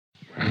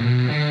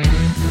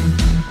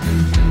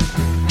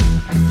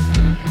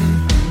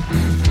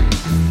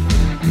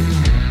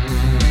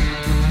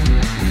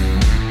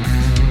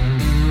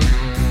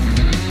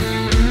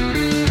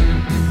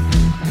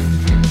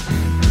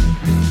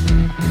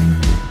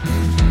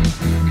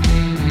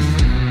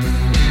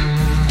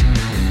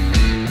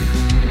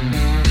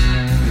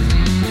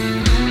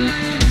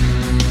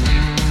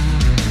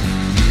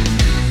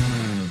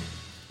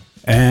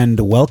And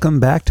welcome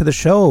back to the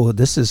show.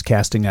 This is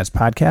Casting Nets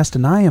Podcast,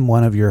 and I am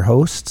one of your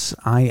hosts.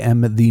 I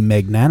am the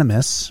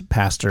magnanimous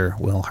Pastor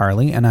Will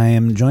Harley, and I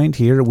am joined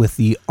here with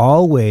the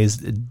always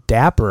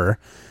dapper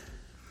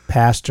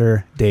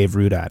Pastor Dave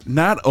Rudott.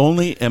 Not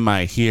only am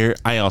I here,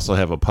 I also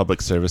have a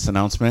public service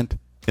announcement,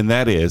 and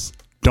that is,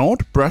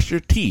 don't brush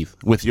your teeth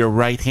with your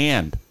right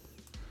hand.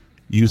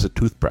 Use a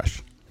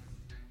toothbrush.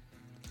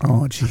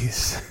 Oh,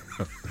 jeez.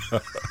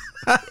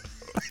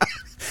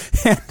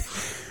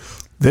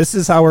 This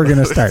is how we're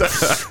going to start.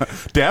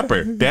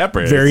 Dapper.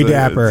 Very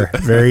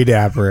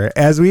dapper.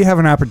 As we have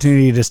an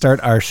opportunity to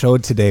start our show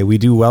today, we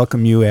do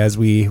welcome you as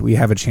we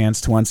have a chance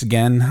to once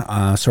again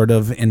sort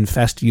of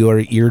infest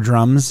your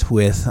eardrums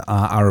with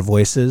our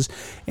voices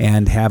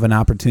and have an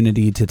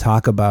opportunity to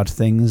talk about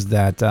things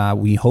that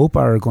we hope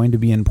are going to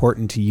be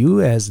important to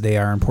you as they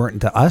are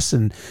important to us,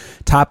 and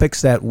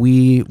topics that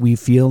we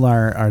feel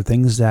are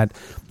things that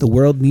the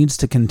world needs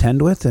to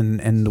contend with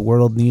and the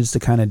world needs to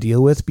kind of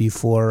deal with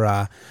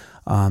before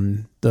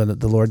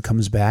the Lord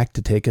comes back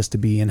to take us to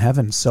be in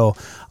heaven. So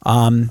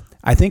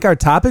I think our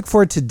topic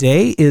for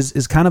today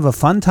is kind of a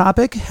fun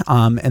topic,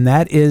 and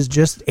that is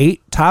just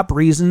 8 top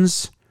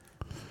reasons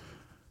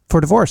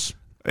for divorce.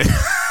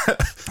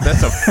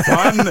 That's a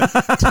fun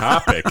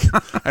topic.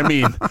 I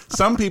mean,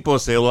 some people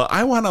say, well,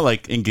 I want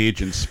to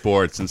engage in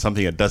sports and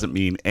something that doesn't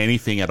mean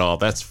anything at all.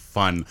 That's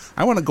fun.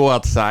 I want to go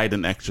outside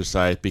and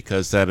exercise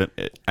because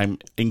I'm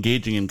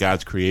engaging in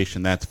God's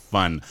creation. That's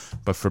fun.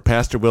 But for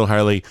Pastor Will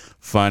Harley,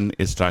 fun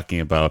is talking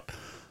about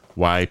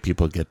why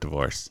people get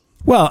divorced.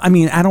 Well, I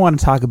mean, I don't want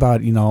to talk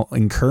about,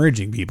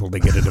 encouraging people to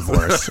get a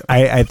divorce.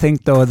 I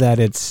think, though, that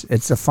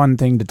it's a fun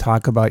thing to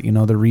talk about,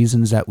 the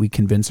reasons that we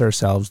convince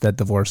ourselves that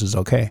divorce is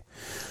okay.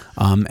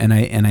 And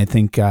I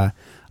think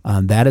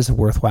that is a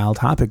worthwhile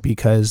topic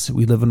because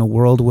we live in a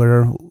world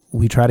where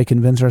we try to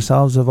convince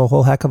ourselves of a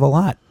whole heck of a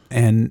lot,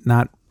 and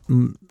not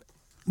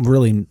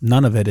really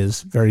none of it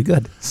is very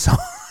good. So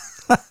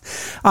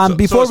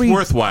before it's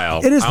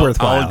worthwhile. It is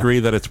worthwhile. I'll agree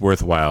that it's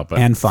worthwhile, but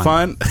and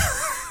fun.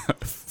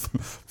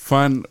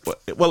 Fun.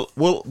 Well,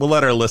 we'll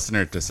let our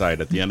listener decide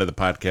at the end of the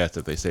podcast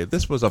if they say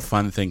this was a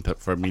fun thing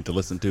for me to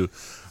listen to,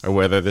 or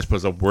whether this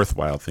was a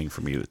worthwhile thing for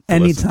me to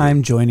Anytime listen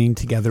to. Joining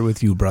together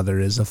with you, brother,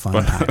 is a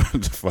fun time.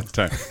 It's a fun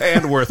time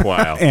and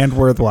worthwhile.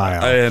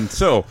 And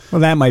so,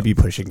 well, that might be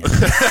pushing it.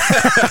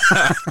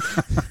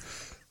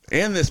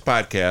 In this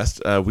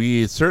podcast,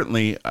 we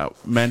certainly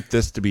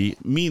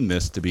mean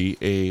this to be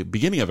a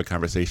beginning of a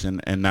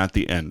conversation and not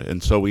the end.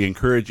 And so we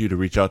encourage you to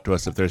reach out to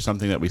us if there's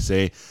something that we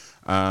say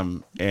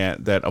and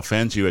that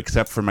offends you,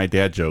 except for my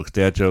dad jokes.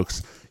 Dad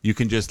jokes, you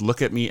can just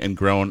look at me and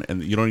groan,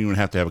 and you don't even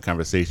have to have a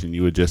conversation.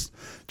 You would just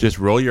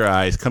roll your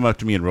eyes, come up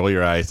to me and roll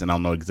your eyes, and I'll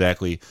know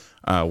exactly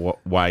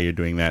why you're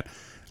doing that.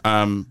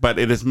 But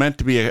it is meant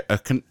to be a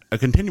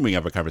continuing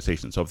of a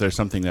conversation. So if there's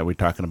something that we're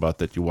talking about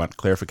that you want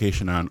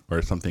clarification on,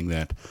 or something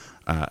that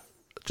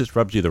just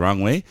rubs you the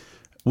wrong way,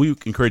 we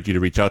encourage you to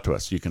reach out to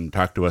us. You can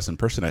talk to us in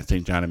person at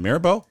St. John and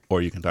Maribel,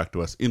 or you can talk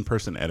to us in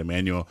person at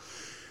Emmanuel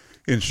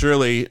in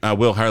Shirley.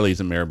 Will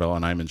Harley's in Maribel,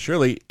 and I'm in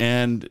Shirley.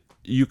 And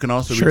you can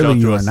also reach out to us. Shirley,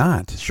 you are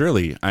not.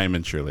 Shirley, I am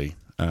in Shirley.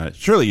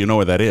 Shirley, you know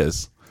where that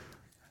is.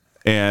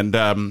 And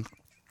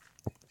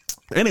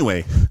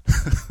anyway,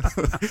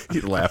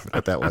 you laugh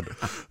at that one.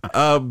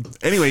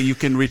 Anyway, you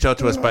can reach out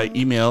to us by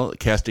email,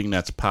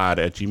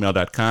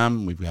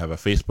 castingnetspod@gmail.com. We have a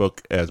Facebook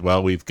as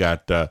well. We've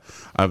got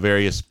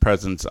various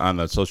presence on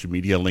the social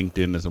media.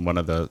 LinkedIn is one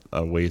of the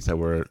ways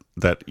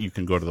that you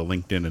can go to the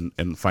LinkedIn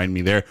and find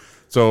me there.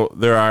 So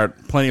there are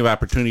plenty of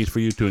opportunities for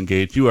you to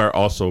engage. You are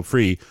also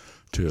free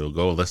to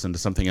go listen to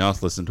something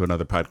else, listen to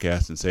another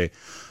podcast, and say,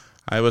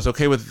 I was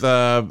okay with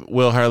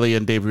Will Harley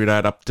and Dave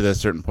Rudott up to a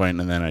certain point,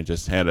 and then I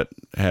just had it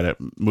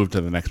move to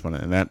the next one,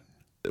 and that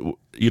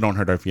you don't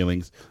hurt our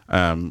feelings.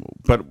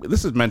 But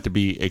this is meant to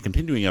be a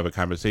continuing of a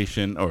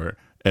conversation, or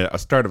a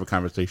start of a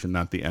conversation,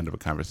 not the end of a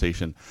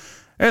conversation.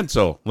 And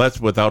so,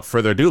 without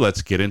further ado,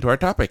 let's get into our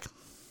topic.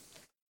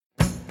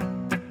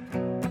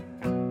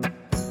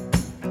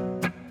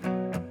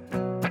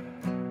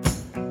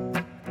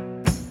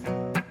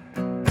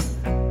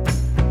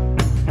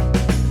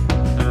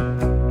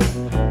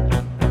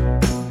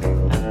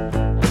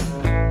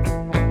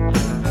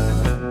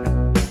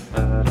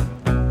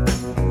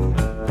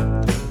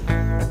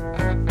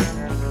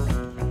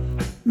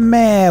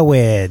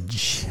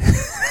 Marriage.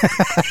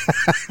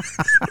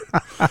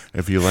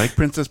 If you like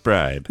Princess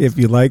Bride. If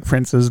you like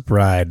Princess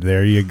Bride,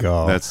 there you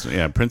go.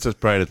 Princess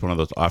Bride is one of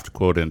those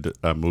oft-quoted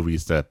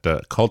movies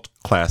that cult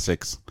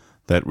classics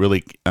that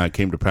really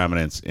came to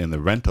prominence in the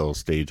rental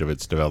stage of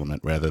its development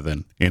rather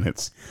than in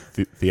its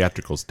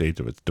theatrical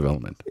stage of its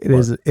development. It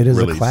is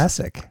release. A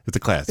classic. It's a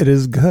classic. It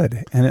is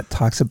good, and it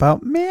talks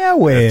about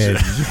marriage.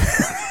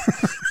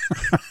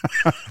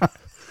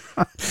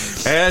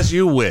 As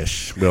you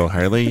wish, Will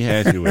Harley,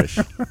 as you wish.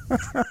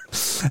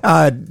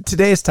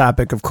 Today's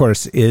topic, of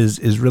course,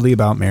 is really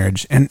about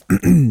marriage, and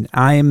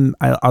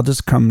I'll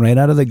just come right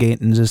out of the gate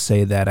and just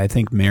say that I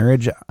think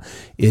marriage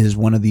is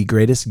one of the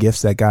greatest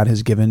gifts that God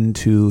has given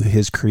to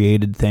His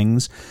created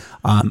things,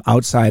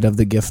 outside of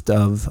the gift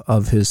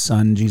of His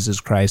Son Jesus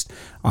Christ,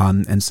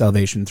 and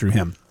salvation through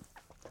Him.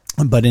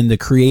 But in the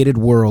created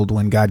world,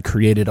 when God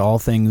created all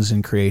things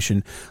in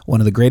creation, one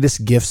of the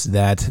greatest gifts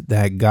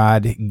that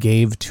God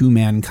gave to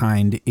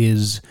mankind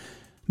is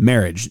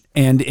marriage.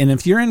 And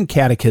if you're in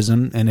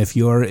catechism, and if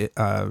you're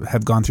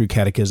have gone through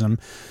catechism,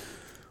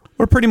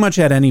 or pretty much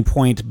at any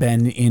point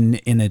been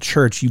in a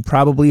church, you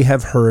probably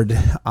have heard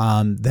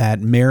that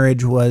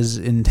marriage was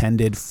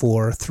intended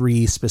for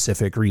 3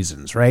 specific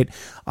reasons, right?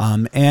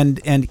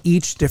 And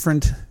each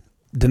different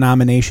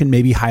denomination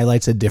maybe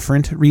highlights a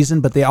different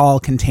reason, but they all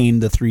contain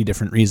the 3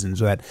 different reasons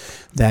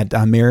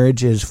that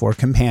marriage is for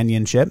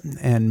companionship,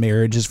 and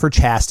marriage is for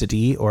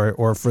chastity,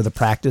 or for the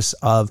practice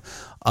of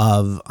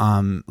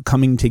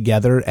coming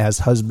together as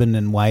husband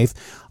and wife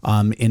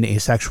in a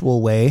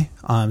sexual way,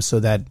 so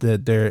that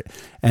they're,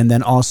 and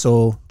then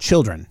also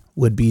children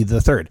would be the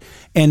third.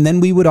 And then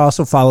we would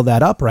also follow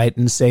that up, right,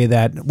 and say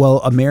that, well,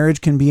 a marriage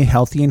can be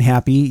healthy and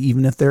happy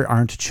even if there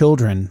aren't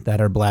children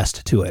that are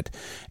blessed to it.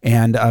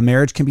 And a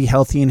marriage can be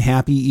healthy and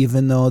happy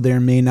even though there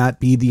may not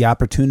be the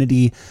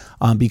opportunity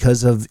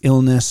because of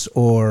illness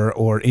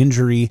or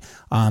injury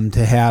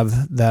to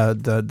have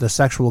the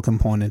sexual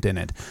component in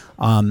it.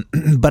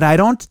 But I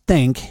don't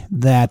think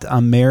that a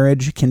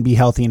marriage can be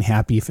healthy and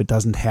happy if it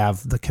doesn't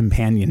have the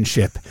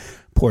companionship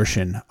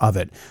portion of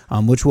it,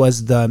 which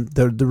was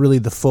the really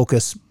the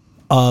focus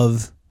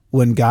of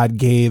when God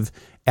gave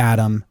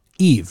Adam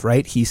Eve,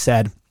 right? He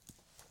said,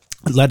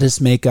 let us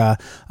make a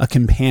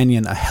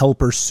companion, a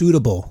helper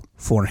suitable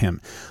for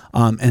him.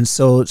 And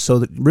so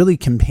really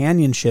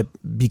companionship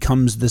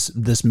becomes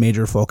this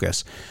major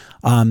focus,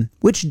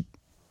 which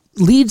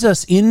leads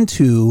us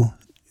into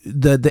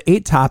the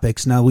 8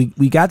 topics. Now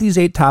we got these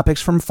 8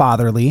 topics from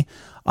Fatherly,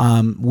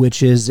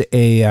 which is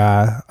a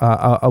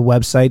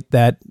website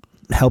that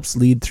helps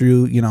lead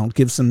through,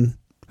 give some...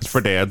 It's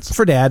for dads.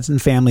 For dads and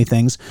family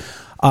things.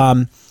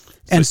 I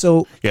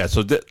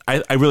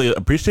really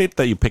appreciate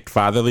that you picked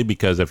Fatherly,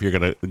 because if you're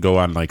going to go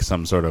on like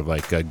some sort of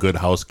like a Good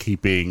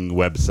Housekeeping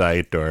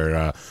website or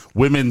a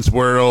Women's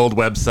World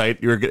website,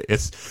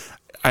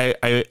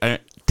 I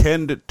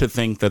tend to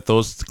think that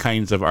those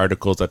kinds of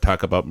articles that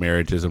talk about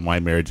marriages and why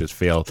marriages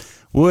fail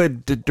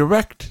would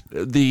direct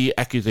the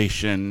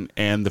accusation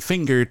and the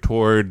finger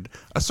toward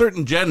a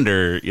certain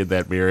gender in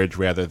that marriage,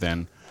 rather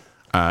than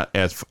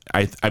as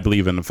I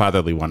believe in the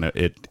Fatherly one,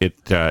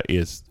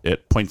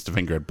 it points the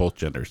finger at both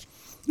genders.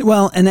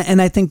 Well,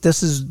 and I think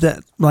this is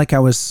that, like I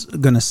was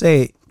going to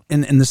say,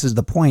 and this is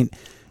the point.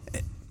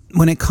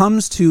 When it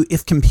comes to,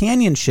 if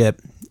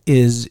companionship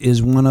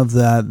is one of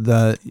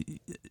the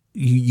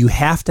you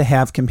have to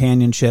have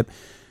companionship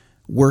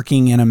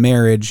working in a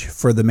marriage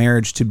for the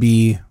marriage to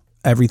be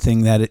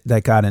everything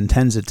that God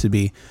intends it to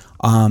be.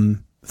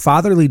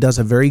 Fatherly does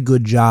a very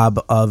good job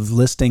of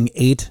listing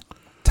 8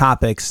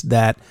 topics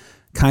that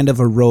kind of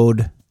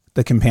erode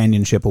the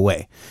companionship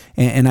away,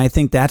 and I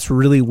think that's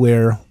really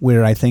where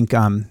I think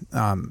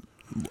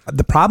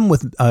the problem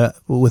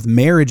with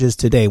marriages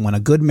today, when a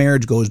good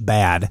marriage goes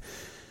bad,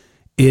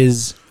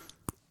 is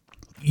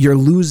you're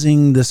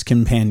losing this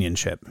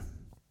companionship,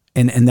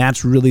 and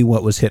that's really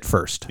what was hit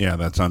first. Yeah,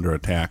 that's under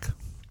attack.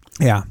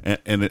 Yeah,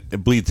 and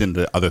it bleeds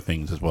into other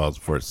things as well, as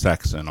for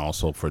sex and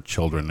also for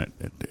children.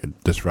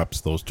 It disrupts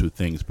those 2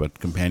 things, but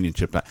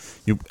companionship.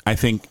 I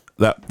think.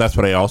 That's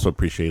what I also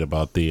appreciate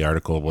about the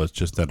article, was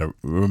just that a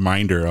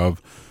reminder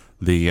of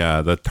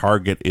the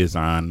target is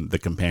on the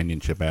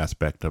companionship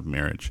aspect of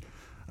marriage,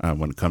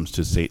 when it comes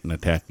to Satan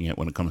attacking it,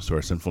 when it comes to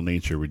our sinful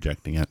nature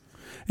rejecting it.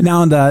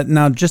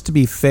 Now, just to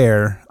be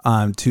fair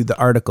to the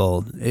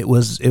article, it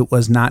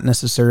was not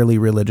necessarily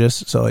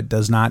religious, so it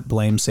does not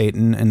blame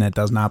Satan and it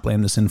does not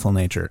blame the sinful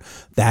nature.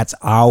 That's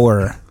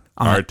our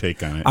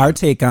take on it. Our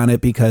take on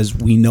it, because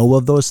we know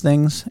of those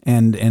things,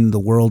 and the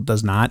world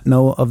does not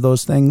know of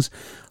those things.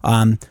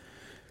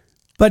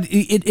 But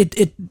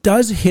it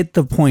does hit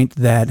the point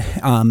that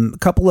a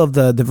couple of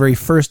the very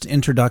first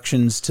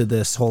introductions to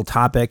this whole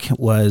topic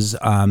was,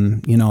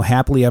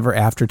 happily ever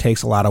after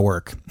takes a lot of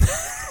work.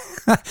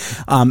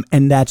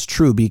 And that's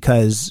true,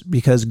 because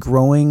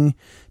growing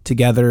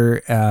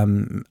together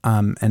and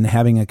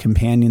having a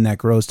companion that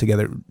grows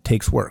together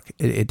takes work.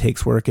 It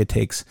takes work. It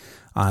takes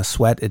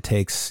sweat. It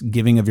takes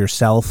giving of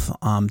yourself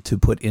to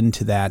put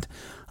into that.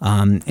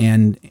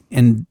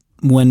 And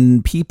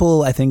when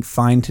people, I think,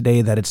 find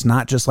today that it's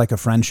not just like a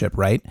friendship,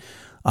 right?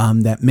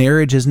 That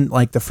marriage isn't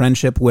like the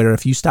friendship where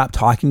if you stop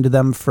talking to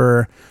them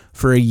for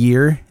a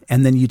year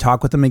and then you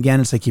talk with them again,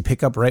 it's like you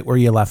pick up right where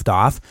you left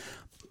off.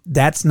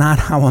 that's not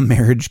how a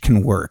marriage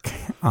can work.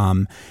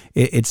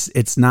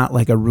 It's not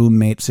like a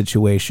roommate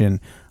situation.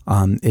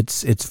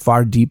 It's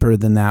far deeper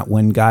than that.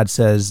 When God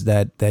says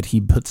that He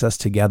puts us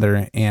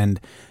together and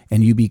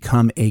you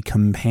become a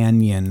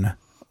companion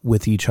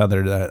with each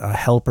other, a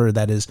helper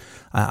that is,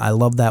 I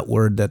love that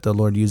word that the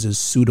Lord uses,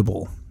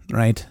 suitable,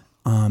 right?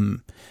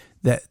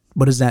 That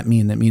what does that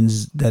mean? That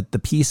means that the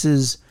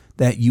pieces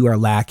that you are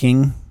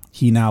lacking,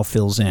 He now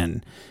fills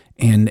in.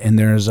 And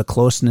there's a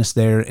closeness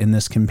there in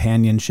this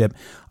companionship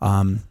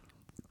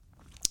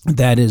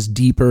that is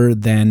deeper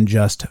than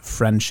just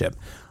friendship.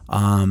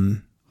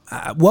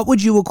 What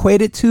would you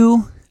equate it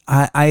to?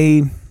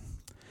 And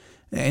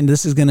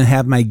this is going to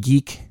have my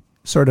geek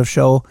sort of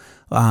show,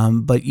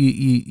 but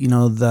you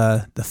know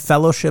the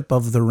Fellowship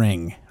of the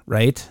Ring,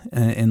 right?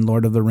 In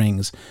Lord of the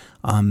Rings,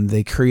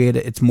 they create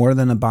it's more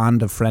than a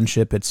bond of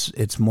friendship.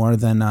 It's more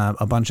than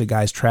a bunch of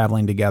guys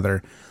traveling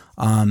together.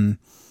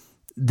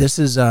 This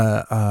is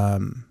a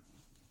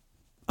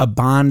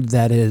bond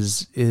that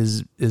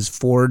is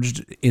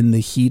forged in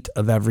the heat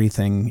of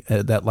everything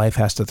that life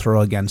has to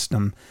throw against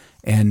them,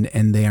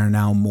 and they are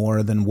now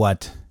more than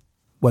what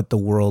the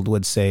world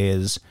would say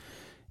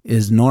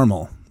is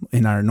normal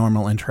in our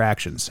normal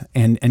interactions.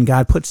 And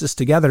God puts this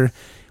together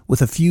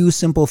with a few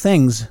simple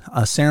things: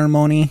 a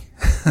ceremony,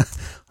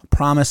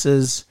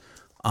 promises,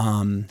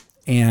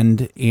 and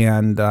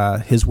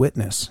His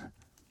witness.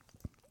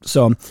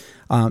 So,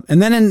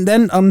 and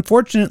then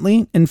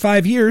unfortunately, in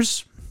 5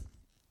 years,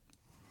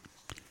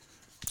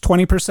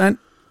 20%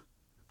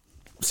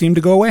 seem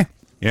to go away.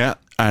 Yeah,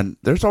 and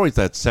there's always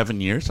that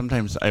 7 years.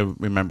 Sometimes I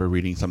remember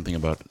reading something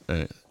about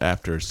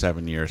after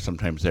 7 years,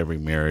 sometimes every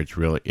marriage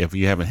really, if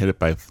you haven't hit it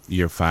by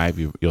year 5,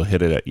 you'll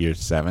hit it at year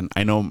 7.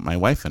 I know my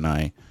wife and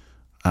I,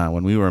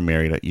 when we were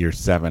married at year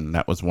 7,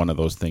 that was one of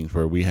those things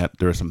where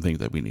there were some things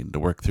that we needed to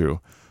work through.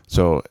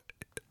 So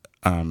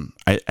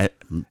it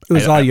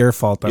was all your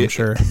fault, I'm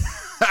sure.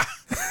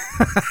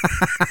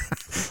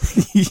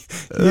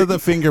 The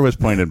finger was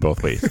pointed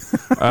both ways.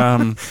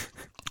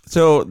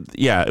 So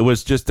yeah, it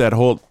was just that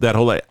whole.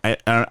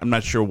 I'm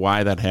not sure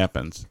why that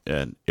happens,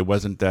 and it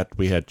wasn't that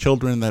we had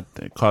children that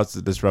caused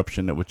the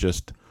disruption. It was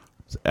just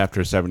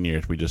after 7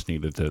 years, we just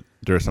needed to.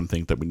 There are some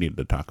things that we needed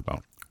to talk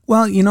about.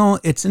 Well, you know,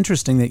 it's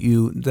interesting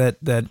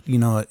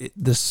that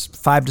this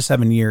 5 to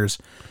 7 years.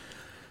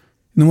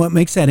 And what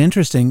makes that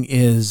interesting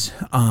is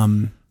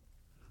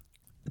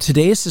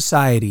today's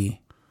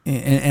society,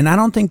 and I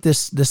don't think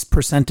this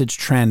percentage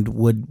trend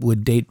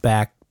would date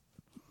back,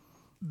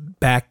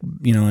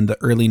 in the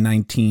early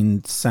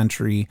 19th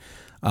century,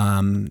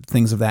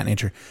 things of that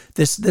nature.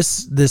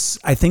 This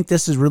I think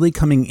this is really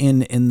coming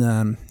in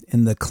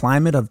the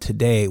climate of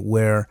today,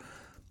 where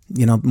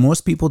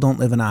most people don't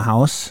live in a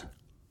house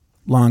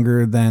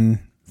longer than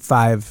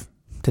 5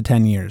 to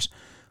 10 years.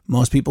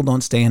 Most people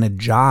don't stay in a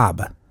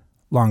job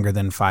longer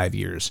than 5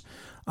 years.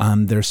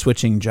 They're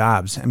switching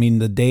jobs. I mean,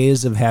 the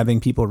days of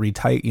having people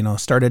retire,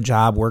 start a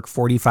job, work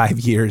 45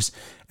 years,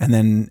 and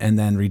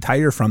then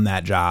retire from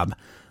that job,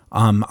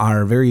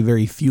 are very,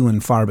 very few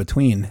and far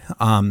between.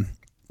 And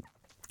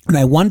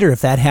I wonder if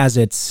that has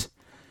its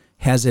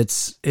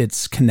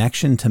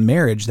connection to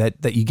marriage,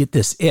 that you get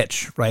this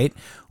itch, right?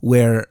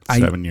 Where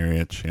 7-year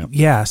itch. Yeah.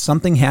 Yeah.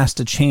 Something has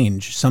to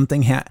change.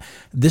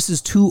 This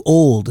is too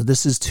old.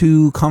 This is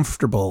too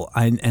comfortable.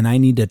 And I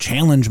need to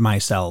challenge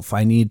myself.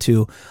 I need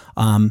to,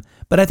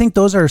 but I think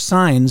those are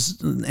signs.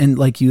 And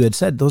like you had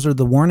said, those are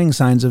the warning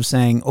signs of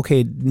saying,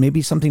 okay,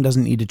 maybe something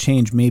doesn't need to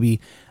change.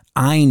 Maybe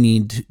I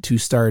need to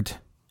start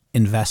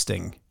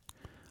investing,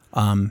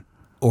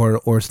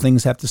 or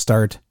things have to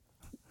start.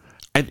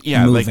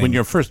 Moving. Like when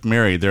you're first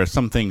married, there are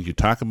some things you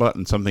talk about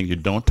and some things you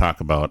don't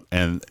talk about,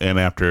 and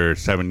after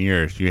 7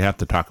 years, you have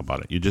to talk about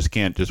it. You just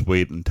can't just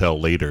wait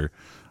until later.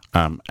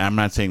 I'm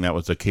not saying that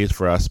was the case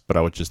for us, but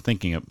I was just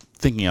thinking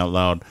out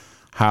loud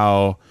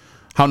how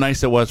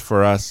nice it was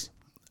for us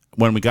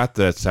when we got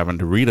to that 7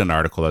 to read an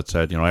article that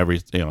said, every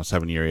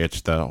 7-year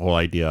itch, the whole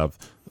idea of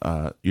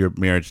your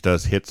marriage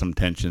does hit some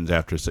tensions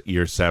after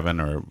year 7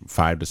 or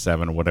 5 to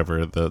 7 or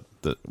whatever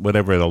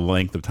the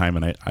length of time.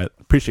 And I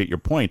appreciate your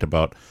point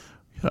about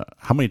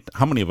how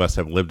many of us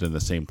have lived in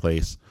the same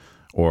place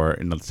or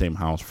in the same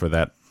house for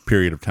that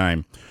period of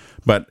time.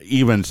 But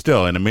even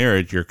still, in a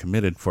marriage, you're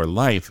committed for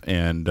life,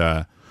 and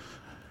so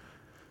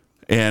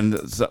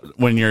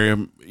when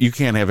you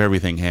can't have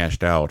everything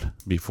hashed out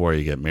before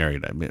you get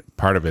married. I mean,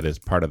 part of it is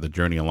part of the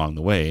journey along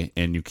the way,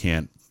 and you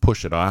can't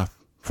push it off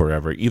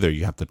forever either.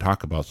 You have to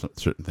talk about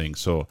certain things,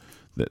 so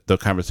the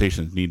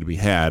conversations need to be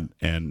had,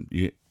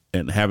 and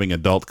having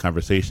adult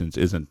conversations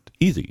isn't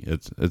easy.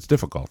 It's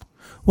difficult.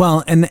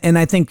 Well, and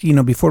I think,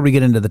 before we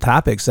get into the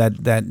topics,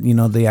 that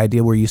the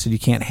idea where you said you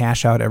can't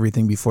hash out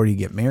everything before you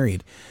get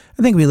married,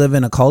 I think we live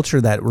in a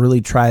culture that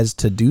really tries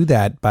to do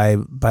that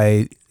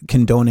by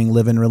condoning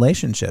live-in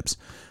relationships.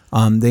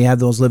 They have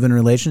those live-in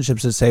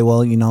relationships that say,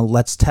 well,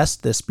 let's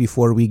test this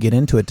before we get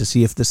into it to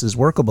see if this is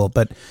workable.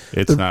 But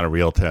it's not a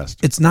real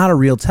test. It's not a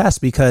real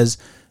test, because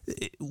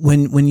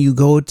when you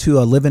go to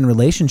a live-in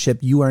relationship,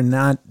 you are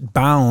not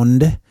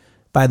bound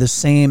by the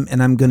same,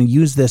 and I'm going to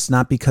use this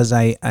not because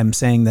I'm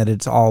saying that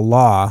it's all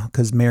law,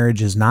 because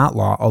marriage is not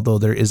law, although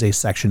there is a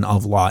section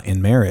of law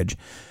in marriage.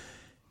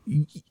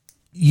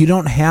 You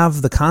don't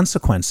have the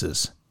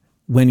consequences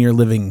when you're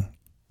living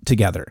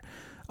together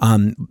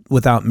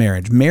without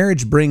marriage.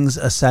 Marriage brings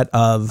a set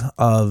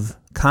of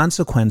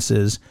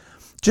consequences,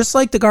 just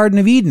like the Garden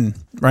of Eden,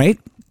 right?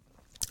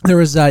 There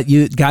was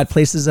God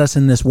places us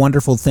in this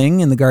wonderful thing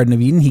in the Garden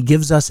of Eden. He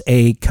gives us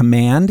a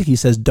command. He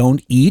says,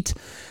 "Don't eat."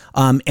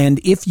 And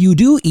if you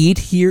do eat,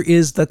 here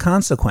is the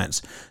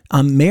consequence.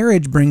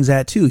 Marriage brings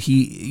that too.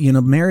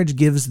 Marriage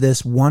gives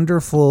this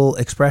wonderful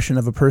expression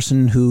of a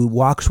person who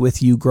walks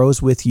with you,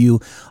 grows with you,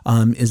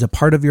 is a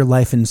part of your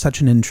life in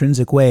such an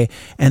intrinsic way.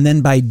 And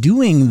then by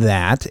doing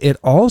that, it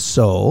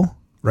also,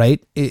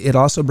 right, it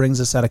also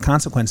brings a set of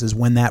consequences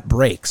when that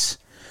breaks.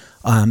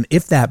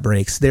 If that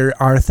breaks, there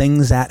are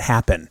things that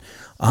happen.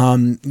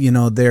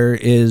 There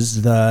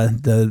is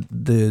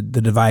the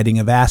dividing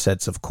of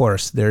assets, of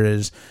course. There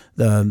is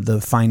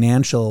the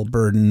financial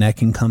burden that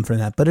can come from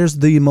that, but there's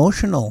the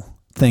emotional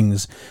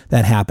things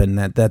that happen,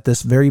 that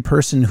this very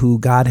person who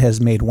God has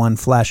made one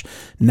flesh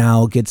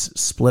now gets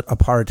split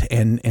apart,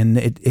 and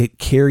it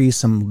carries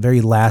some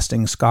very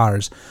lasting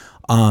scars.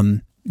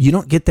 You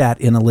don't get that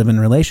in a live-in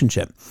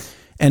relationship.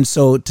 And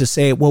so to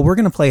say, well, we're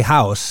going to play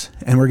house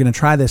and we're going to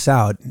try this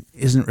out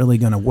isn't really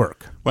going to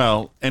work.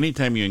 Well,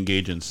 anytime you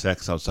engage in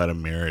sex outside of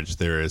marriage,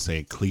 there is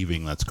a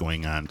cleaving that's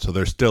going on. So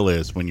there still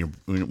is when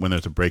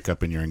there's a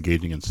breakup and you're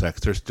engaging in sex,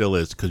 there still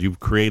is, because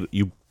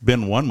you've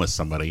been one with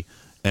somebody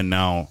and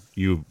now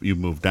you've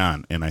moved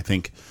on. And I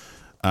think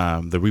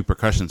the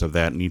repercussions of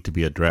that need to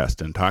be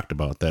addressed and talked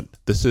about. That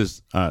this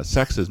is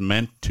sex is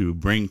meant to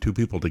bring two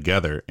people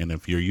together, and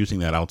if you're using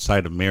that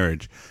outside of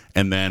marriage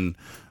and then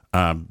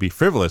be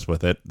frivolous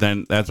with it,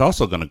 then that's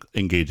also going to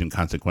engage in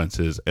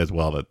consequences as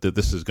well. That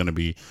this is going to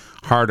be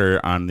harder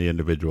on the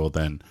individual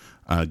than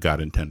God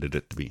intended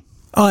it to be.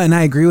 Oh, and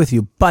I agree with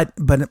you. But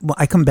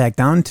I come back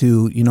down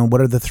to,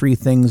 what are the three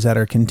things that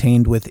are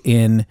contained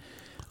within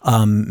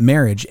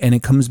marriage? And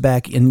it comes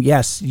back in,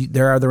 yes,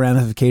 there are the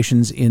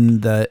ramifications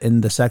in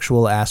the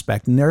sexual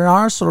aspect, and there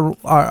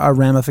are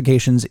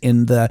ramifications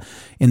in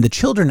the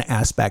children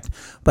aspect.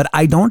 But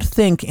I don't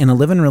think in a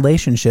live-in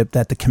relationship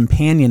that the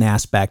companion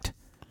aspect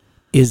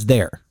is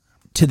there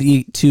to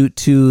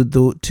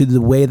the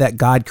way that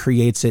God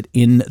creates it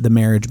in the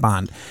marriage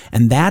bond.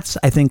 And that's,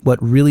 I think,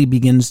 what really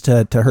begins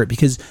to hurt,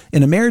 because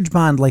in a marriage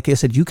bond, like I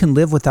said, you can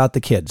live without the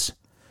kids.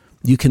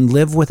 You can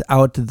live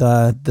without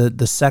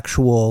the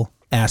sexual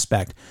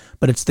aspect,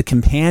 but it's the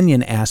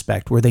companion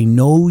aspect where they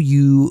know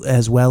you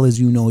as well as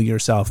you know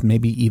yourself,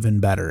 maybe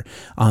even better.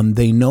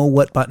 They know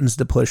what buttons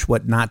to push,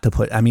 what not to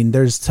put. I mean,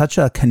 there's such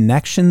a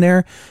connection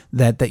there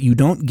that you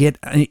don't get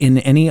in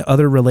any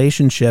other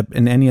relationship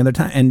in any other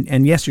time.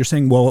 And yes, you're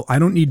saying, well, I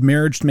don't need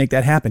marriage to make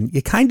that happen.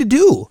 You kind of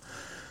do.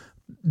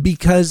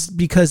 Because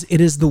it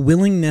is the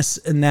willingness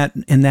in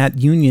that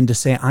union to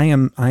say, I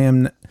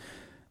am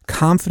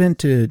confident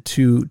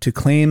to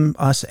claim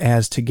us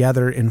as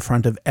together in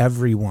front of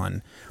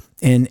everyone.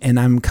 And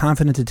I'm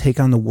confident to take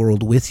on the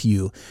world with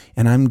you,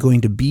 and I'm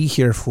going to be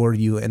here for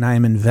you, and I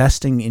am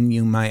investing in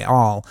you my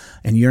all,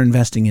 and you're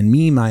investing in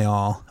me my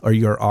all, or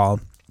your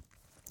all.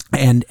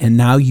 And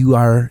now you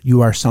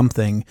are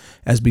something,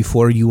 as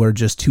before you were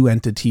just two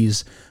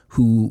entities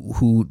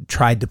who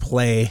tried to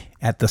play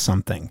at the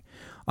something.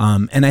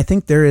 And I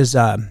think there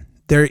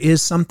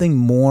is something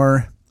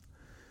more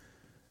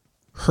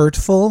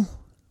hurtful.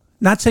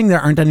 Not saying there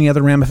aren't any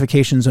other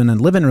ramifications when a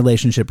live-in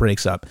relationship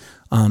breaks up,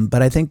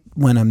 but I think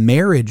when a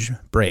marriage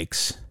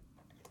breaks,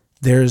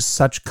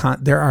 there's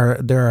there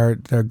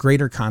are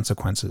greater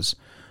consequences.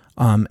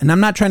 And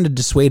I'm not trying to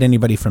dissuade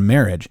anybody from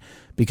marriage,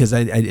 because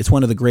it's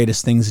one of the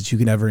greatest things that you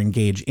can ever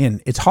engage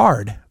in. It's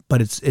hard,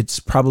 but it's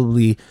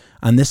probably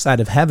on this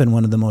side of heaven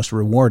one of the most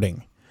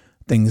rewarding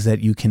things that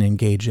you can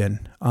engage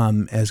in,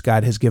 as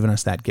God has given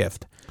us that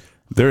gift.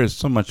 There is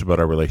so much about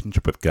our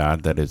relationship with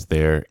God that is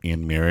there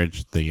in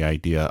marriage. The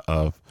idea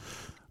of,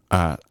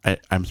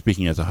 I'm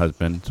speaking as a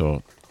husband,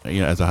 so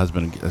as a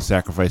husband,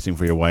 sacrificing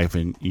for your wife,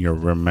 and you're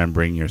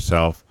remembering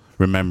yourself,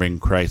 remembering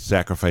Christ's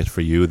sacrifice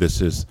for you.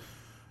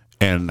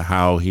 And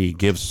how he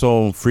gives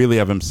so freely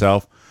of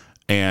himself,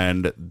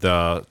 and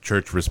the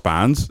church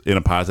responds in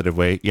a positive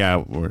way.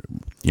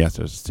 Yes,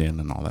 there's sin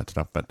and all that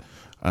stuff, but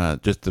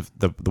just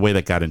the way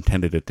that God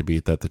intended it to be,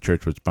 that the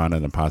church responded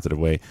in a positive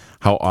way.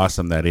 How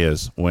awesome that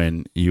is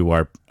when you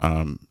are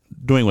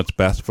doing what's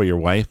best for your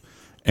wife,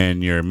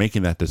 and you're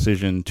making that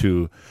decision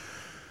to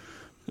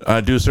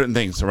do certain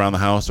things around the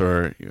house,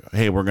 or,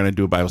 hey, we're going to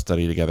do a Bible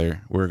study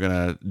together. We're going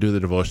to do the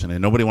devotion,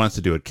 and nobody wants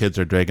to do it. Kids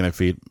are dragging their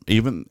feet.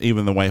 Even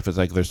the wife is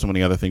like, there's so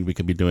many other things we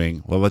could be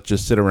doing. Well, let's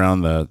just sit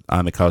around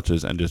on the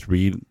couches and just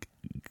read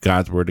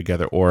God's word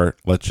together, or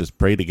let's just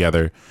pray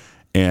together.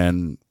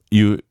 And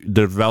you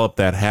develop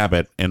that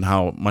habit, and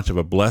how much of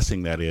a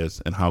blessing that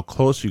is, and how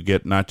close you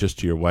get, not just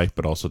to your wife,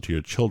 but also to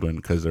your children,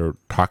 because they're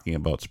talking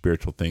about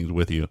spiritual things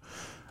with you.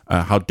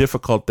 How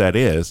difficult that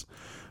is.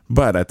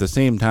 But at the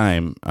same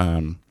time,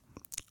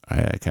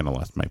 I kind of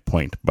lost my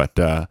point, but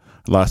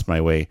lost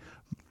my way.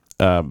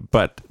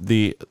 But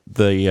the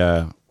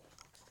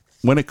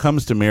when it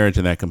comes to marriage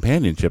and that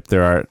companionship,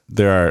 there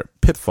are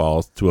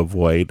pitfalls to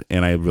avoid,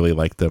 and I really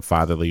like the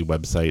Fatherly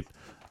website.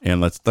 And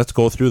let's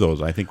go through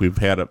those. I think we've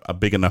had a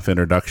big enough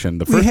introduction.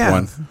 The first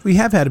one we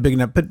have had a big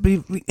enough, but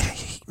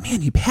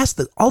man, you passed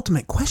the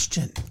ultimate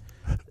question.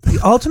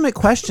 The ultimate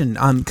question,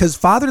 because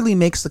Fatherly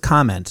makes the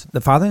comment. The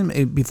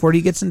father, before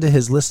he gets into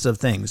his list of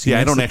things.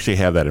 I don't actually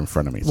have that in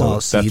front of me. Well,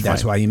 so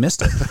that's why you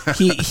missed it.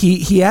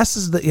 He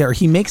asks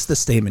he makes the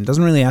statement.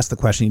 Doesn't really ask the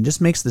question. He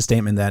just makes the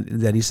statement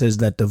that he says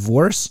that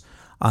divorce,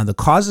 the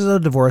causes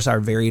of divorce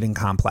are varied and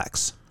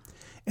complex,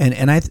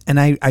 and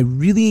I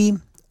really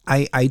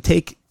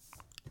take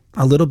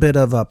a little bit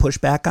of a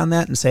pushback on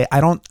that and say I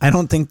don't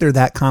think they're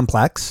that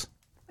complex,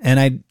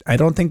 and I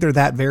don't think they're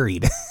that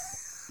varied.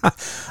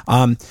 I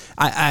want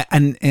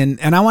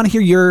to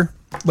hear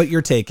what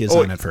your take is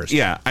on it first.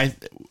 Yeah,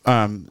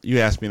 you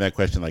asked me that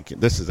question. Like,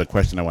 this is a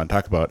question I want to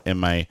talk about, and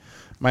my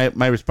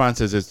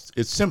response is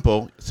it's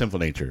simple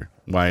nature.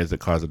 Why is it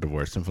cause of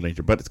divorce? Simple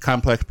nature, but it's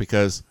complex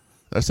because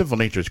a sinful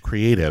nature is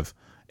creative,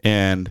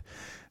 and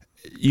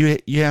you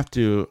have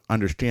to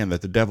understand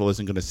that the devil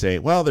isn't going to say,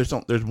 well, there's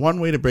one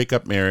way to break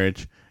up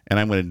marriage, and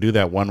I'm going to do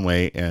that one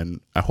way, and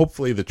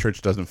hopefully the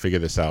church doesn't figure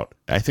this out.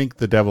 I think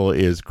the devil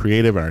is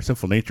creative, and our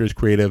sinful nature is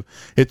creative.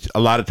 It's a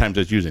lot of times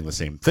it's using the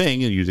same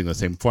thing and using the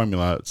same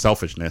formula,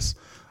 selfishness,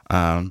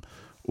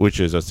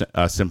 which is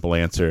a simple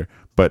answer,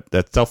 but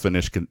that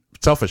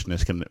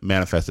selfishness can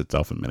manifest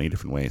itself in many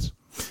different ways.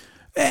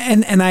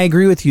 And I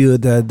agree with you.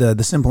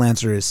 The simple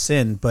answer is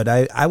sin, but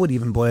I would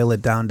even boil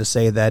it down to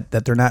say that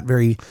they're not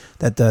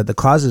that the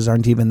causes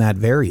aren't even that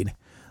varied.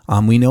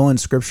 We know in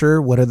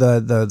Scripture what are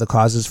the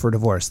causes for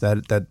divorce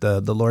that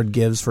the Lord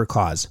gives for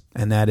cause,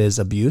 and that is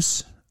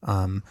abuse.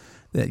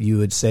 That you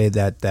would say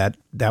that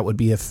would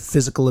be a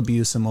physical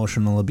abuse,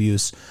 emotional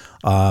abuse.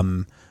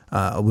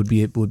 Would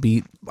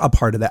be a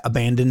part of that.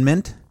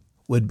 Abandonment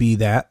would be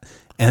that,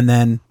 and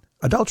then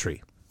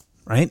adultery.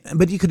 Right,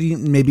 but you could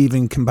maybe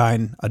even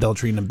combine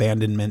adultery and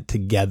abandonment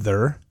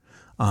together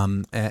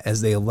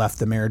as they have left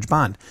the marriage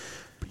bond.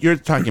 You're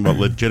talking about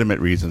legitimate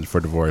reasons for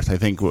divorce. I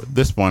think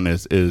this one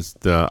is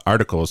the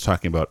article is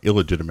talking about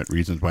illegitimate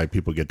reasons why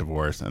people get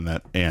divorced, and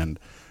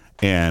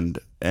even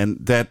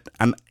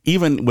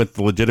with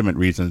the legitimate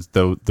reasons,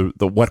 the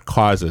what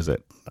causes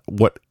it,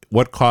 what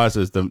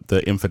causes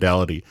the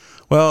infidelity?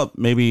 Well,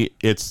 maybe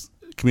it's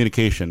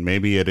communication.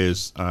 Maybe it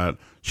is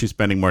she's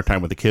spending more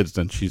time with the kids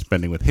than she's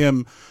spending with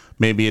him.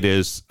 Maybe it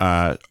is,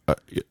 that's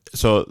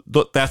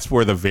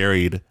where the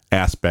varied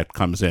aspect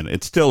comes in.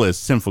 It still is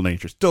sinful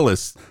nature, still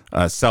is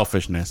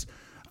selfishness.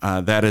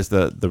 That is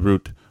the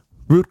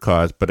root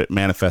cause, but it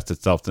manifests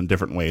itself in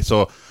different ways.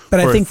 So,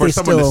 for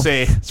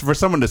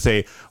someone to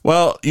say,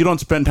 well, you don't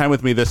spend time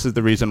with me, this is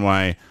the reason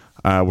why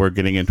we're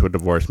getting into a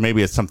divorce.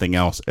 Maybe it's something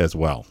else as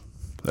well.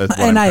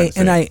 And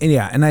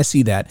I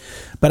see that,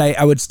 but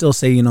I would still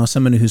say,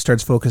 someone who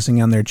starts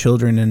focusing on their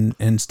children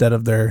instead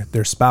of their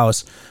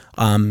spouse,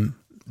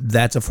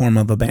 that's a form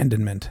of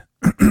abandonment.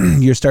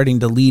 You're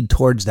starting to lead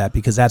towards that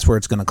because that's where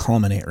it's going to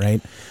culminate,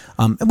 right?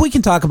 And we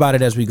can talk about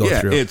it as we go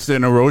through. It's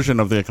an erosion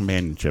of the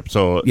companionship.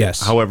 So,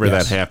 however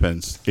that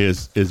happens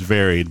is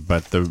varied,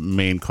 but the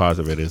main cause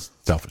of it is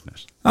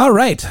selfishness. All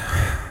right.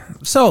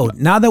 So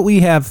now that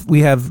we have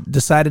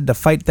decided to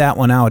fight that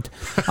one out,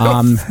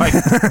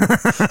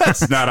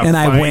 that's not a and fight.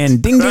 I win.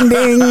 Ding ding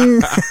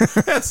ding.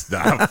 That's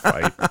not a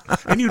fight,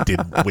 and you did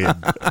win.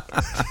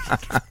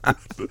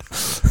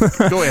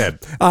 Go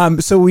ahead.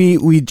 So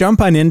we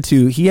jump on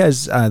into he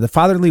has the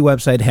Fatherly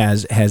website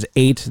has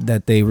 8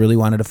 that they really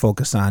wanted to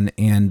focus on,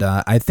 and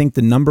I think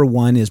the number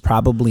one is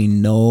probably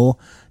no.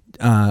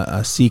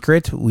 A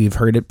secret. We've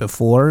heard it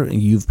before.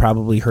 You've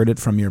probably heard it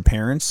from your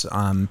parents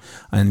and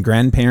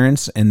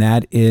grandparents, and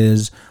that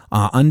is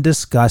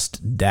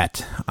undiscussed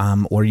debt.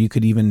 Or you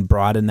could even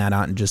broaden that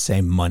out and just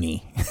say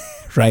money,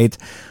 right?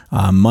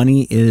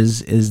 Money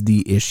is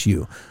the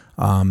issue.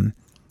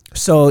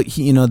 So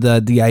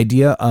the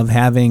idea of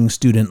having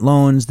student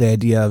loans, the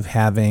idea of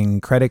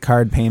having credit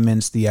card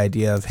payments, the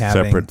idea of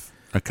having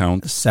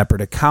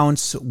separate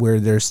accounts where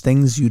there's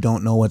things you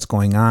don't know what's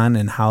going on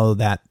and how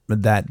that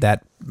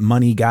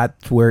money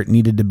got to where it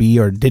needed to be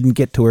or didn't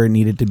get to where it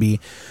needed to be,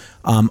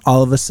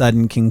 all of a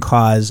sudden can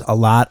cause a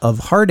lot of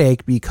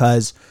heartache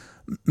because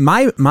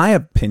my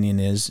opinion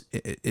is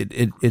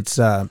it's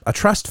a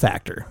trust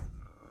factor.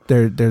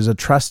 There's a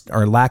trust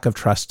or lack of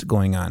trust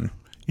going on.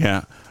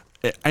 Yeah.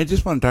 I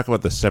just want to talk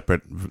about the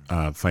separate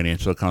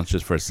financial accounts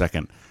just for a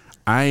second.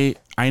 I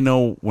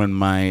know when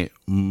my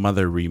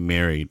mother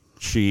remarried,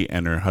 she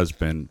and her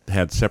husband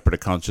had separate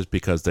accounts just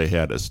because they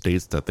had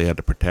estates that they had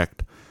to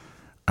protect.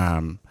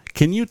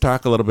 Can you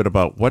talk a little bit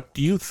about what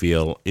do you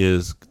feel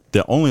is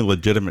the only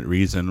legitimate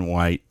reason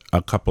why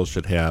a couple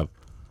should have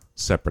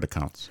separate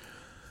accounts?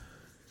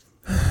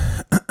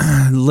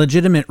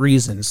 Legitimate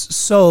reasons.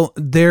 So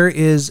there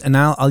is, and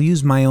I'll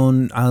use my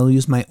own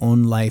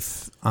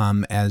life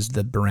as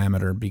the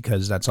parameter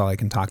because that's all I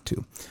can talk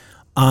to.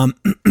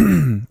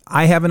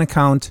 I have an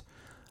account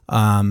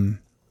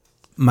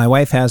My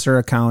wife has her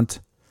account,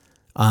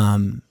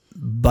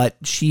 but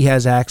she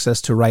has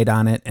access to write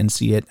on it and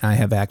see it. I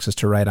have access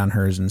to write on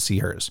hers and see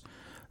hers.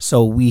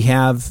 So we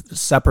have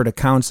separate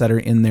accounts that are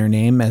in their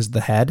name as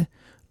the head,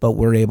 but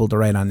we're able to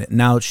write on it.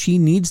 Now, she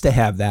needs to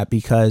have that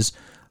because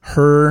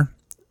her,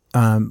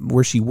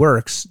 where she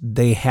works,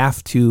 they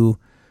have to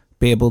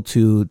be able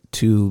to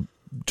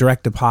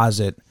direct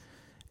deposit,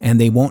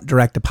 and they won't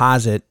direct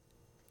deposit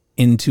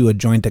into a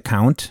joint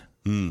account,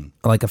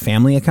 like a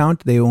family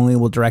account. They only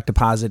will direct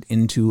deposit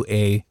into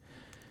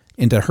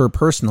her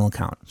personal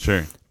account.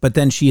 Sure. But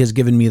then she has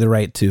given me the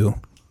right to,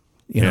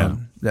 you know,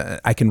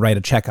 I can write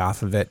a check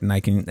off of it, and I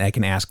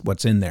can ask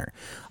what's in there.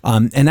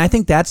 And I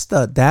think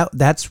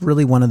that's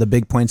really one of the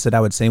big points that I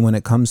would say when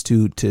it comes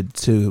to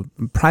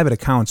private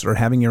accounts or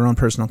having your own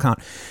personal account.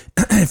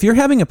 If you're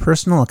having a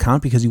personal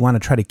account because you want to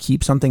try to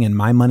keep something and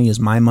my money is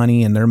my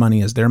money and their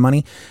money is their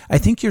money, I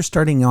think you're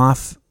starting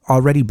off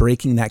already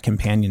breaking that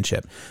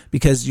companionship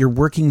because you're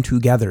working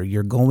together,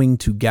 you're going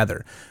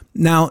together.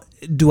 Now,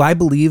 do I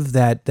believe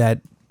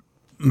that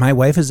my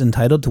wife is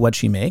entitled to what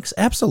she makes?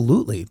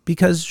 Absolutely,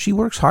 because she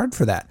works hard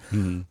for that.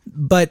 Mm-hmm.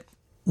 But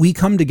we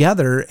come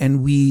together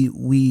and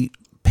we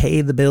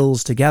pay the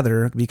bills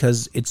together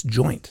because it's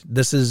joint.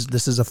 This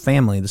is a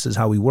family. This is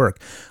how we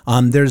work.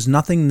 There's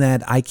nothing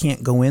that I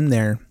can't go in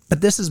there.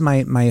 But this is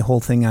my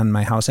whole thing on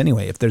my house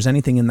anyway. If there's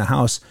anything in the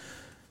house,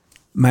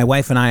 my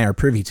wife and I are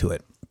privy to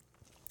it,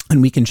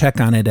 and we can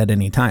check on it at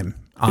any time.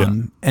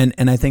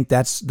 And I think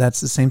that's the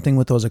same thing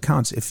with those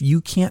accounts. If you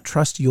can't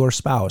trust your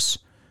spouse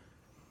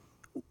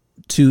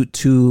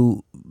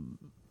to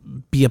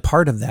be a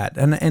part of that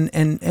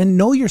and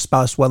know your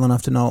spouse well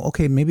enough to know,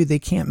 okay, maybe they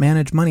can't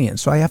manage money, and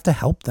so I have to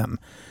help them,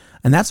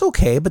 and that's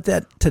okay. But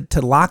that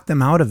to lock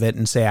them out of it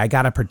and say I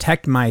got to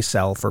protect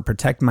myself or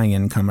protect my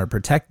income or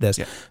protect this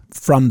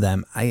from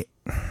them, I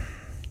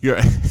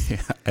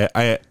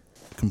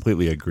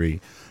completely agree.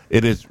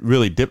 It is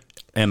really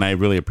and I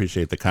really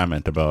appreciate the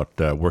comment about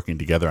working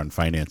together on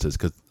finances,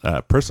 because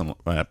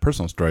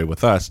personal story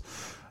with us.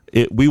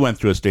 We went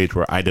through a stage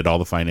where I did all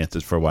the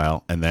finances for a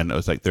while, and then it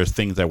was like there's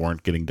things that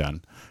weren't getting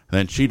done. And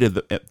then she did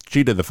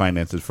the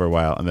finances for a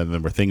while, and then there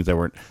were things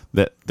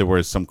that there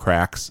were some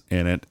cracks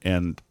in it,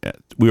 and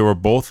we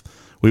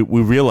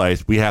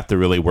realized we have to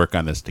really work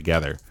on this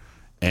together.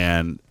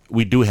 And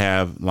we do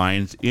have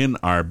lines in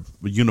our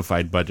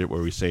unified budget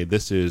where we say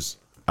this is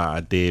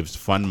Dave's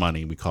fund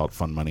money, we call it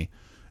fund money,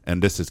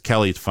 and this is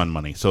Kelly's fund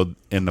money. So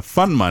in the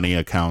fund money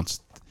accounts,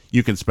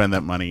 you can spend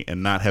that money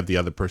and not have the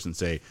other person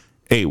say,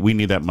 hey, we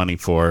need that money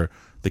for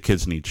the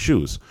kids need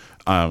shoes.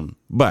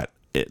 But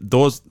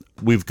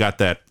we've got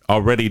that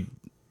already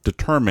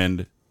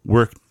determined,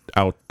 worked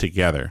out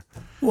together.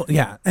 Well,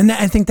 yeah. And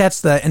I think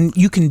and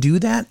you can do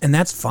that, and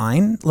that's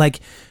fine.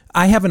 Like,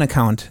 I have an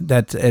account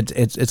that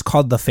it's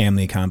called the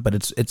family account, but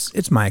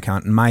it's my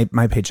account, and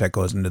my paycheck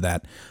goes into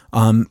that.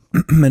 And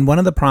one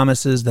of the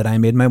promises that I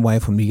made my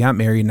wife when we got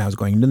married and I was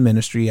going into the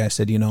ministry, I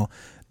said,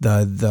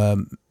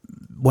 the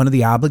one of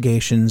the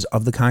obligations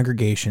of the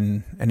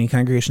congregation, any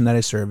congregation that I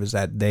serve, is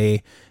that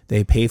they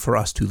pay for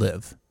us to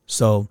live.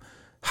 So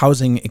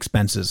housing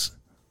expenses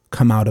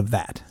come out of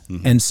that.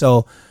 Mm-hmm. And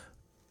so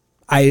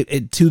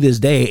to this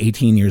day,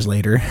 18 years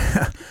later,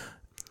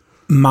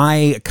 my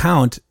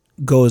account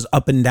goes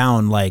up and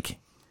down like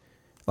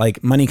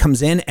money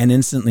comes in and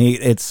instantly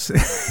it's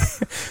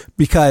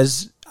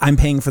because I'm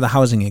paying for the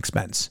housing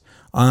expense.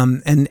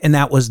 And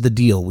that was the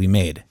deal we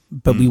made.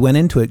 But we went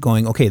into it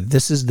going, okay,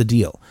 this is the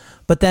deal.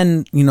 But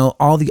then,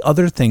 all the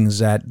other things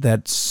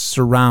that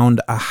surround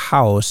a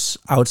house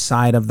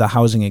outside of the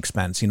housing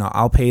expense,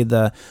 I'll pay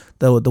the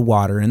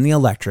water and the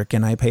electric,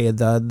 and I pay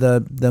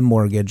the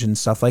mortgage and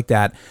stuff like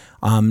that.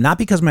 Not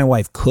because my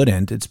wife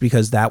couldn't, it's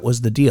because that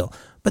was the deal.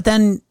 But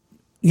then,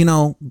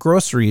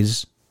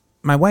 groceries,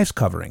 my wife's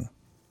covering,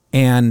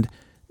 and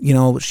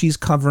she's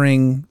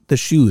covering the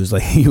shoes,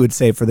 like you would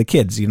say, for the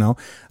kids,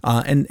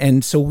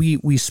 and so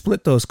we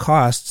split those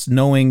costs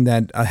knowing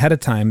that ahead of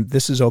time,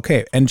 this is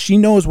okay. And she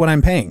knows what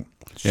I'm paying.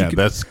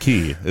 That's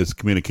key, is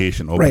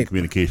communication, open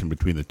communication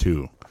between the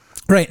two.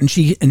 Right. And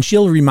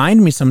she'll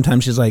remind me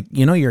sometimes, she's like,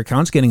 your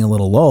account's getting a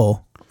little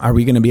low. Are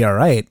we going to be all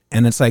right?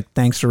 And it's like,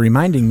 thanks for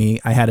reminding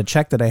me. I had a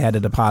check that I had to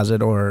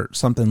deposit or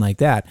something like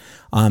that.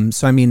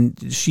 So, I mean,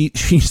 she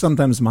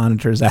sometimes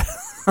monitors that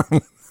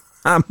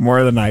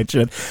more than I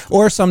should.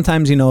 Or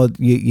sometimes,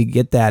 you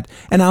get that.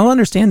 And I'll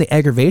understand the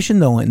aggravation,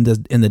 though, in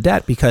the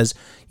debt, because,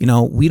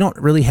 we don't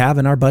really have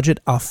in our budget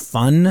a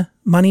fun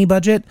money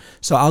budget.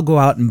 So I'll go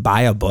out and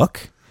buy a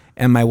book,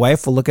 and my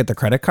wife will look at the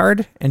credit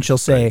card and she'll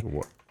say,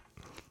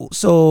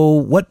 so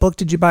what book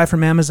did you buy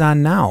from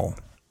Amazon now?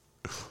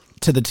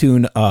 To the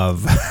tune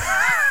of...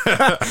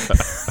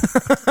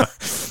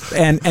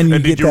 and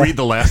did you read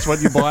the last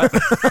one you bought?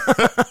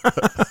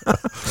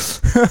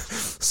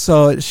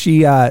 So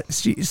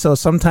so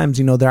sometimes,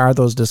 there are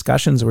those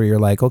discussions where you're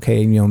like,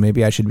 okay,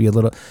 maybe I should be a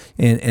little,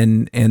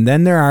 and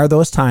then there are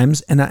those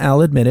times, and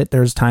I'll admit it,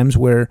 there's times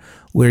where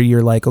where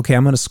you're like, okay,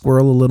 I'm going to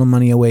squirrel a little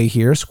money away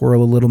here,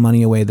 squirrel a little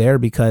money away there,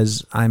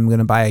 because I'm going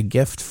to buy a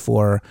gift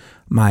for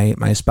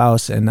my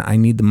spouse and I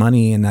need the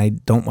money, and I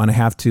don't want to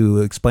have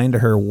to explain to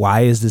her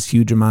why is this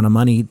huge amount of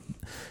money.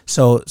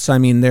 So I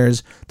mean,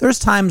 there's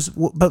times,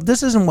 but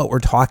this isn't what we're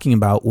talking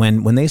about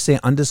when they say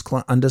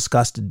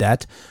undiscussed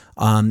debt.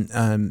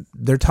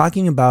 They're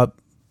talking about,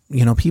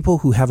 people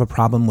who have a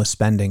problem with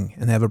spending,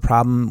 and they have a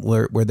problem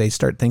where they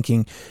start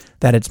thinking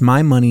that it's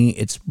my money,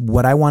 it's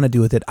what I want to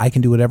do with it, I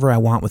can do whatever I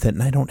want with it,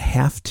 and I don't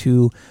have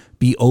to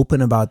be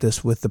open about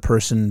this with the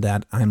person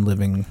that I'm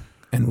living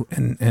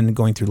and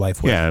going through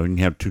life with. Yeah, when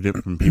you have two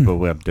different people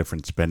who have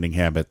different spending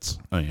habits,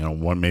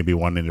 one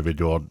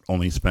individual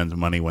only spends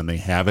money when they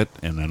have it,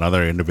 and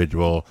another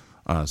individual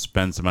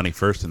spends the money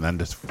first and then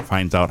just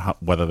finds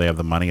out whether they have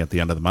the money at the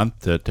end of the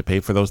month to pay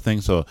for those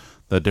things. So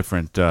the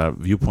different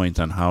viewpoints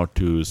on how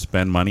to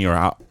spend money,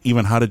 or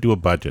even how to do a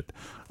budget.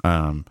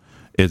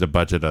 Is a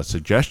budget a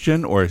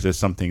suggestion, or is this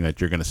something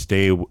that you're going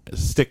to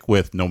stick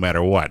with no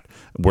matter what,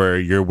 where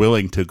you're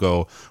willing to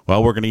go,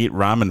 well, we're going to eat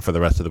ramen for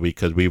the rest of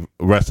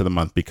the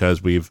month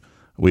because we've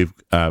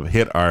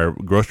hit our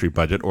grocery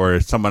budget? Or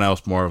is someone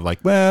else more of like,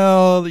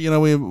 well,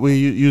 we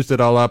used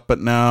it all up, but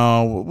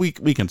now we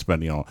can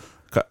spend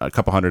a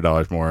couple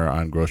 $100 more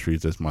on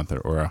groceries this month, or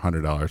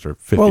 $100 or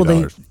 $50. Well,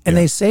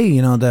 they say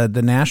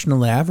the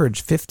national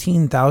average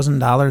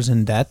 $15,000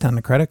 in debt on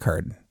a credit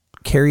card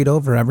carried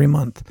over every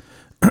month.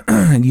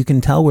 And you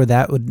can tell where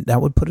that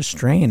would put a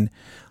strain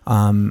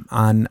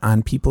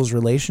on people's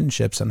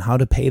relationships, and how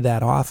to pay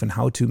that off and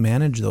how to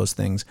manage those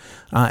things.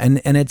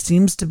 And it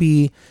seems to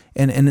be,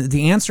 and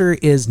the answer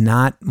is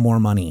not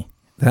more money.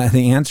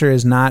 The answer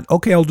is not,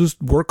 okay, I'll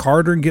just work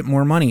harder and get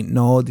more money.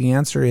 No, the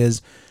answer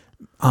is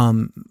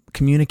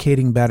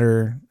communicating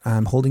better,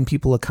 holding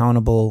people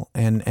accountable,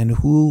 and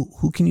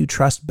who can you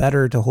trust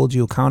better to hold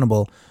you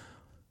accountable,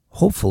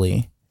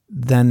 hopefully,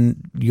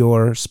 than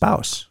your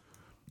spouse.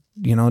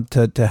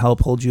 To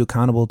help hold you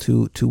accountable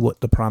to what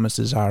the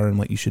promises are and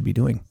what you should be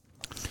doing.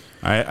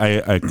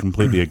 I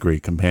completely agree.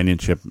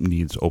 Companionship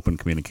needs open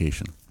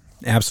communication.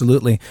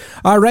 Absolutely.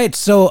 All right.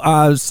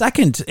 So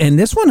second, and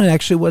this one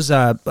actually was,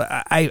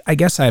 I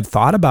guess I've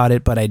thought about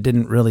it, but I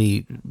didn't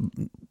really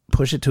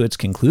push it to its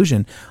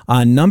conclusion.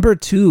 Number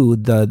two,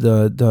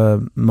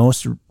 the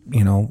most,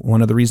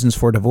 one of the reasons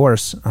for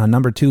divorce.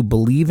 Number two,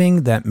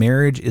 believing that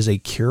marriage is a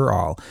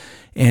cure-all.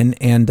 And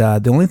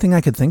the only thing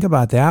I could think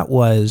about that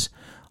was,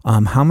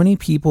 how many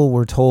people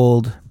were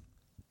told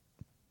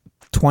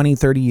 20,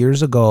 30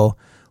 years ago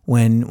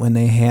when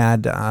they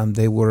had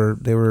they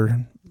were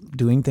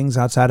doing things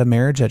outside of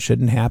marriage that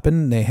shouldn't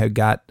happen. They had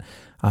got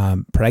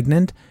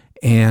pregnant,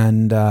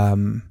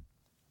 and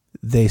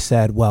they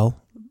said, well,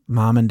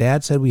 mom and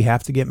dad said we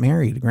have to get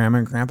married. Grandma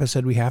and grandpa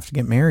said we have to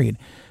get married,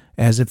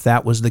 as if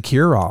that was the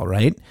cure-all,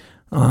 right?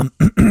 I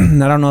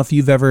don't know if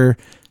you've ever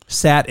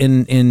sat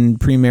in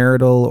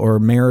premarital or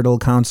marital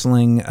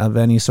counseling of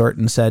any sort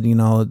and said,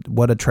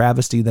 what a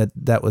travesty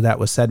that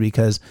was said,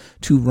 because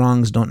two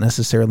wrongs don't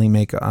necessarily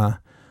make a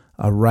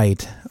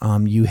right.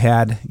 You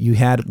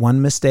had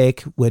one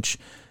mistake, which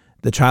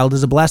the child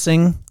is a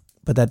blessing,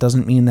 but that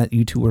doesn't mean that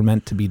you two were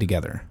meant to be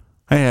together.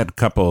 I had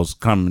couples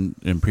come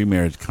in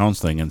pre-marriage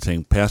counseling and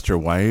saying, Pastor,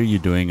 why are you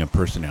doing a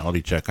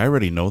personality check? I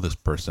already know this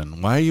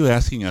person. Why are you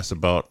asking us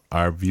about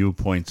our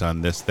viewpoints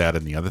on this, that,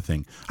 and the other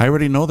thing? I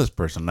already know this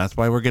person. That's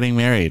why we're getting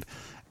married.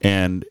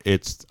 And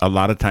it's a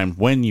lot of times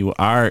when you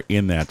are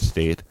in that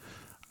state,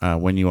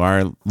 when you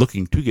are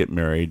looking to get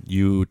married,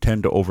 you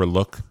tend to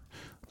overlook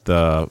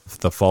the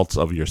faults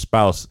of your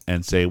spouse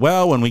and say,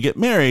 well, when we get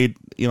married,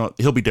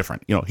 he'll be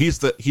different.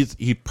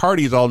 He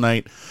parties all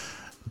night.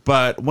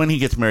 But when he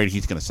gets married,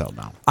 he's going to settle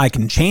down. I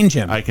can change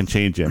him.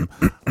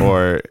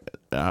 Or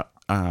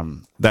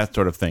that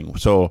sort of thing.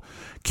 So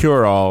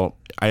cure-all,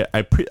 I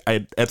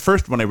at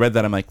first when I read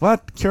that, I'm like,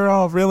 what?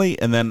 Cure-all, really?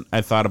 And then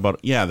I thought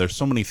about, there's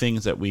so many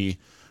things that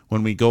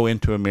when we go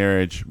into a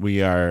marriage,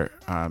 we are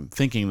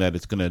thinking that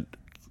it's going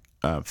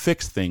to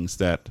fix things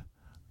that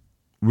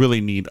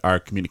really need our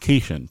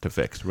communication to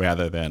fix,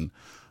 rather than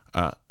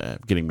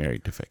getting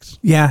married to fix.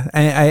 Yeah,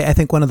 I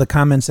think one of the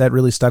comments that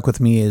really stuck with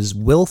me is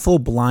willful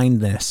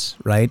blindness,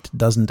 right,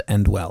 doesn't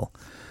end well.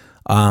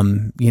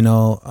 And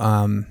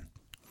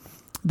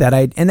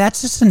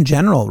that's just in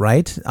general,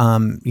 right?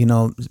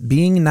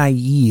 Being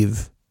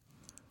naive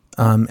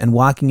and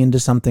walking into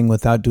something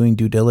without doing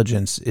due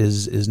diligence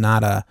is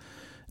not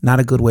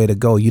a good way to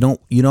go. You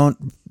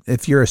don't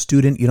if you're a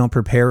student, you don't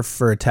prepare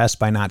for a test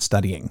by not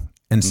studying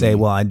and say,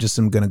 well, I just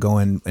am going to go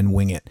and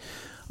wing it.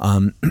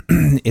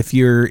 If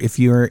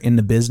you're in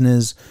the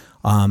business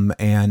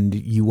and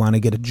you want to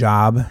get a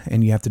job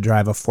and you have to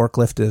drive a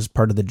forklift as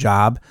part of the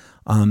job,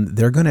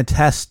 they're going to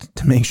test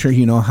to make sure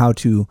you know how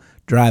to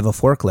drive a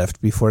forklift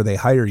before they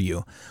hire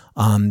you,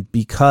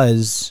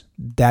 because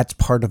that's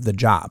part of the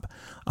job.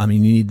 You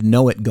need to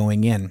know it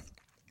going in.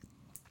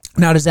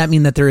 Now, does that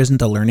mean that there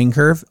isn't a learning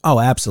curve? Oh,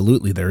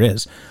 absolutely there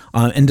is.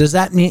 And does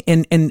that mean,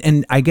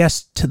 and I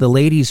guess to the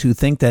ladies who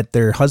think that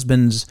their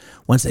husbands,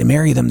 once they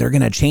marry them, they're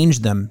going to change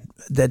them,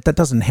 that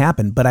doesn't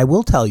happen. But I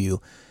will tell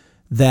you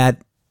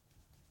that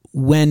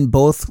when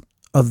both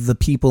of the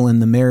people in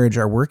the marriage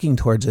are working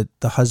towards it,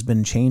 the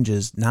husband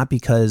changes, not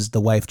because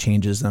the wife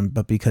changes them,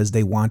 but because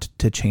they want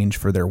to change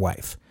for their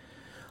wife.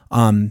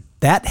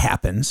 That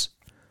happens,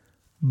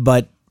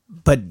 but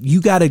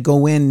you got to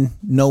go in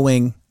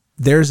knowing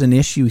there's an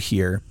issue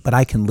here, but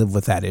I can live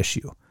with that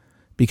issue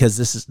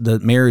because the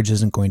marriage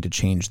isn't going to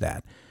change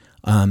that.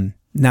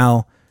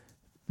 Now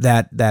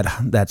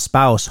that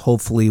spouse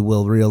hopefully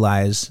will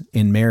realize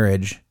in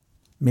marriage,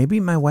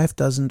 maybe my wife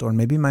doesn't, or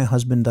maybe my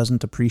husband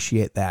doesn't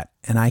appreciate that,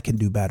 and I can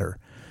do better.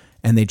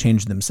 And they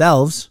change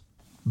themselves,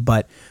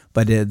 but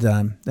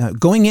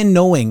going in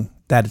knowing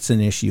that it's an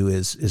issue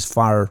is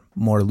far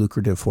more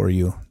lucrative for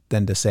you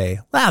than to say,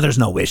 there's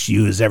no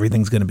issues,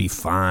 everything's going to be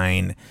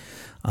fine.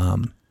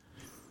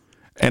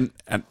 And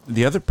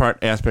the other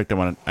aspect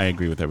I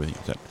agree with everything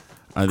you said.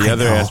 The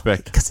other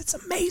aspect, because it's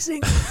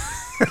amazing.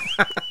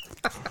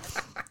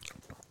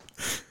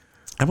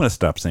 I'm going to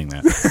stop saying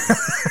that.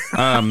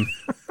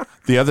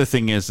 The other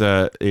thing is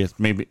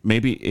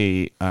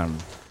maybe a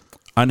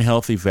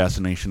unhealthy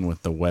fascination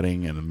with the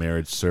wedding and the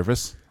marriage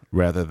service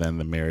rather than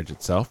the marriage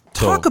itself.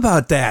 Talk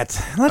about that.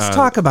 Let's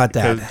talk about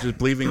that. Just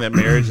believing that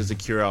marriage is a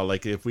cure-all.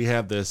 Like if we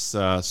have this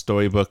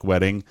storybook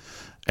wedding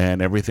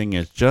and everything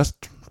is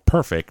just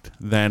perfect,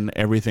 then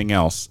everything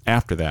else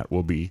after that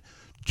will be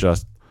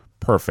just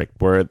perfect.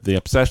 Where the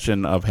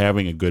obsession of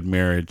having a good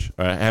marriage,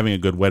 having a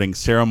good wedding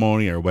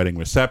ceremony or wedding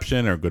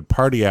reception or a good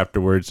party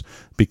afterwards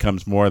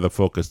becomes more the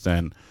focus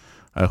than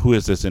who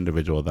is this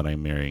individual that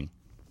I'm marrying.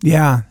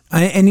 Yeah.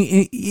 And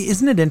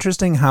isn't it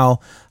interesting how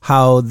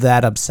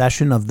that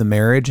obsession of the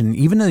marriage and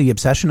even the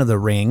obsession of the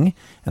ring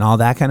and all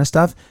that kind of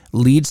stuff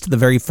leads to the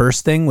very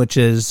first thing, which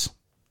is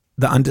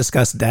the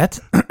undiscussed debt.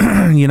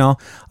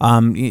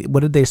 What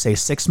did they say?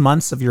 6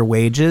 months of your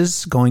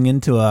wages going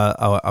into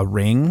a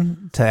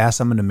ring to ask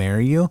someone to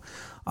marry you.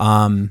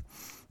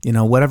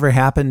 Whatever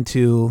happened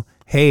to,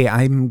 hey,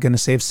 I'm going to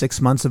save 6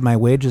 months of my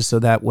wages so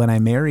that when I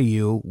marry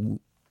you,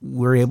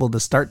 we're able to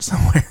start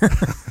somewhere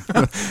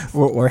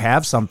or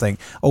have something,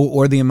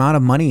 or the amount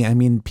of money. I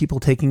mean, people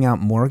taking out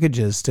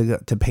mortgages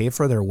to pay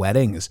for their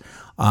weddings.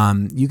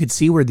 You could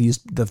see where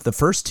the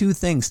first two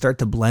things start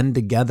to blend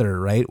together,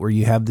 right? Where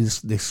you have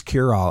this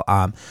cure-all.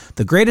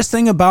 The greatest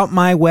thing about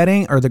my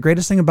wedding, or the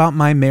greatest thing about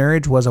my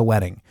marriage, was a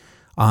wedding.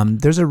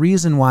 There's a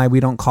reason why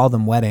we don't call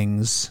them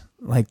weddings,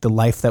 like the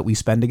life that we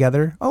spend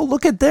together. Oh,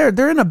 look at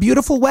they're in a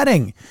beautiful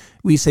wedding.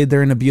 We say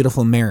they're in a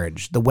beautiful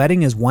marriage. The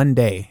wedding is one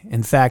day.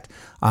 In fact,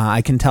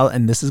 I can tell,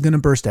 and this is going to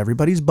burst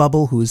everybody's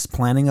bubble who's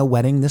planning a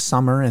wedding this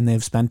summer and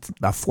they've spent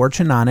a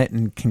fortune on it,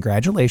 and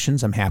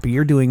congratulations. I'm happy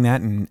you're doing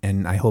that,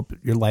 and I hope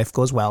your life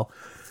goes well.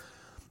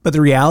 But the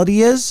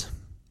reality is,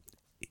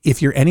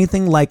 if you're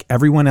anything like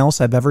everyone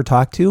else I've ever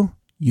talked to,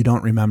 you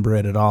don't remember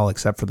it at all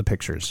except for the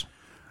pictures.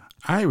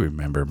 I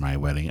remember my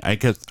wedding. I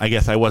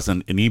guess I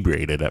wasn't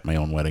inebriated at my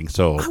own wedding,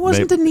 so I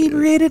wasn't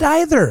inebriated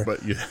either. But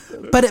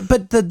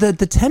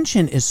the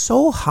tension is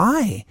so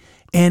high,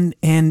 and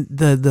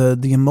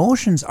the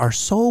emotions are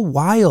so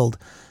wild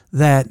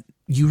that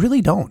you really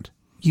don't.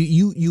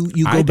 You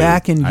go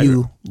back and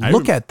you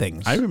look at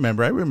things. I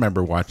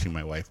remember watching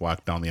my wife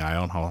walk down the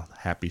aisle and how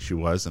happy she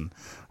was and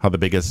how the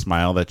biggest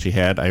smile that she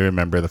had. I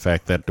remember the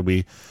fact that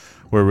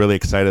we're really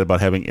excited about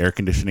having air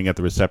conditioning at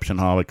the reception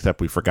hall, except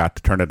we forgot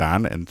to turn it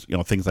on, and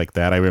things like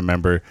that. I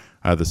remember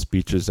the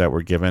speeches that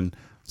were given,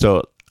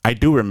 so I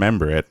do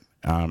remember it.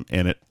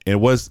 And it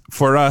was,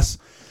 for us,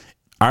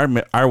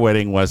 our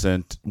wedding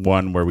wasn't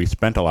one where we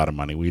spent a lot of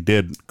money. We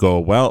did go,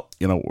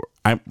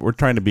 we're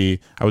trying to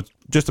be. I was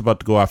just about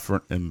to go off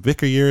in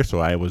vicar year, so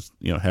I was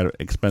had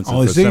expenses.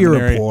 Oh, for so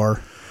seminary. you were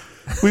poor.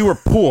 We were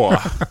poor.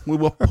 We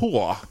were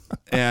poor,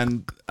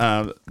 and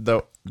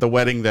the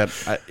wedding that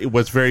it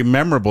was very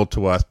memorable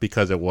to us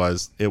because it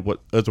was a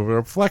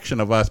reflection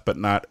of us, but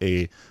not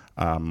a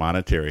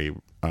monetary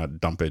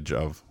dumpage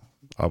of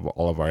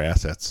all of our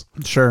assets.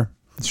 Sure.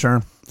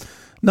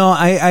 No,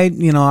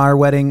 our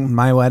wedding,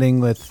 my wedding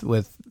with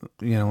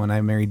when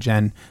I married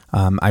Jen,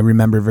 I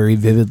remember very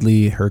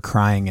vividly her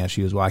crying as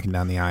she was walking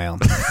down the aisle,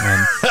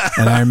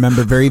 and I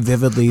remember very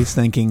vividly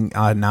thinking,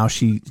 now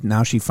she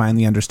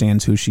finally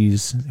understands who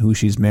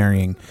she's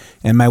marrying.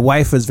 And my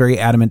wife was very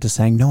adamant to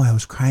saying, no, I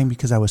was crying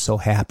because I was so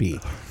happy.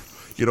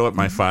 You know what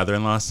my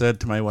father-in-law said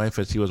to my wife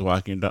as he was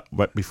walking down,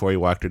 before he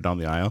walked her down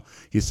the aisle?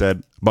 He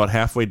said, about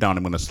halfway down,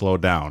 I'm going to slow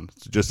down,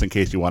 just in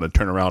case you want to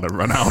turn around and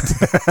run out.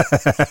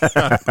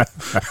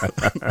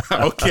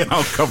 Okay,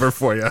 I'll cover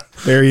for you.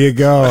 There you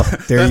go.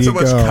 That's how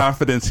much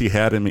confidence he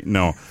had in me.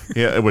 No,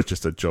 yeah, it was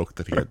just a joke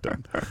that he had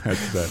done.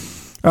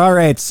 All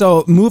right,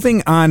 so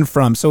moving on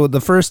so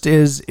the first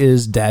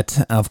is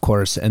debt, of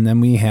course, and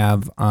then we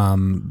have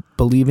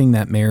believing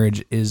that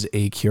marriage is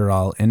a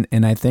cure-all, and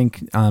I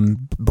think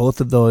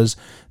both of those,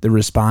 the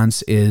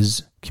response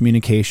is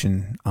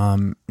communication.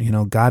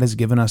 God has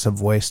given us a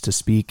voice to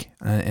speak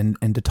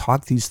and to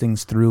talk these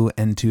things through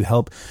and to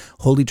help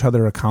hold each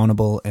other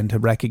accountable and to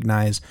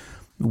recognize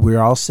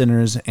We're all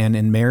sinners, and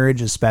in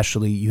marriage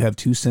especially, you have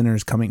two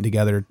sinners coming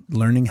together,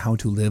 learning how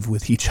to live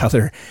with each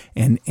other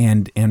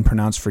and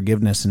pronounce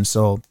forgiveness. And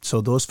so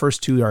those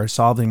first two are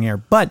solving error.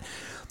 But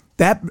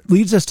that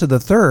leads us to the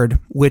third,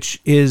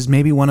 which is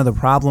maybe one of the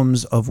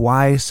problems of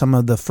why some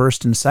of the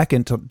first and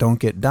second don't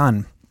get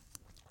done.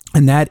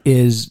 And that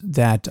is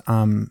that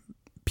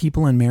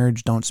people in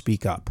marriage don't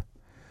speak up.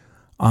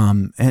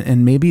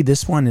 And maybe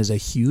this one is a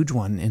huge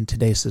one in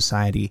today's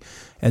society,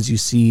 as you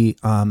see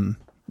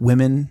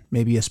women,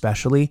 maybe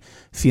especially,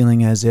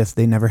 feeling as if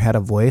they never had a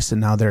voice and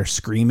now they're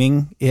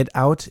screaming it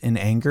out in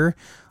anger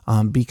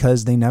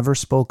because they never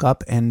spoke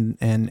up and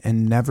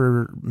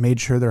never made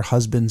sure their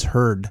husbands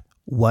heard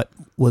what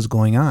was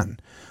going on.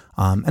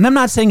 And I'm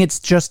not saying it's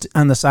just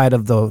on the side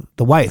of the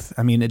wife.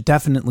 I mean, it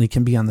definitely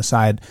can be on the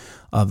side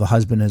of a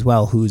husband as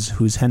well, who's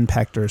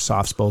henpecked or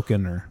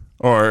soft-spoken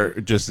or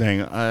just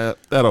saying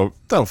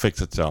that'll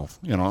fix itself.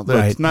 You know,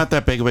 it's not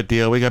that big of a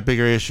deal. We got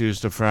bigger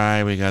issues to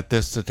fry. We got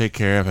this to take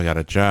care of. I got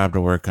a job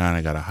to work on.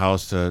 I got a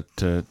house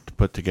to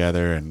put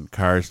together and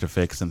cars to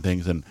fix and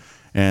things.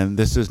 And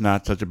this is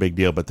not such a big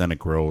deal. But then it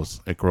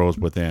grows. It grows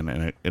within,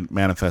 and it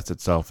manifests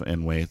itself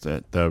in ways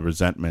that the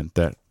resentment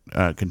that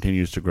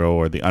continues to grow,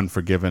 or the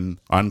unforgiven,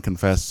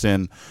 unconfessed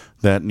sin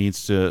that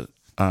needs to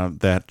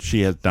that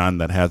she has done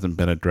that hasn't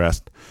been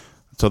addressed.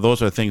 So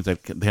those are things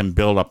that can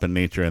build up in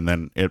nature, and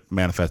then it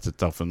manifests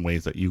itself in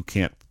ways that you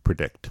can't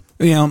predict.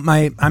 You know,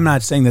 I'm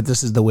not saying that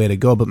this is the way to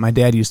go, but my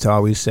dad used to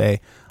always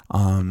say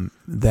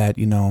that,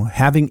 you know,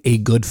 having a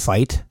good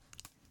fight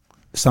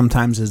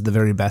sometimes is the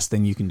very best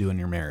thing you can do in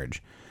your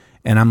marriage.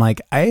 And I'm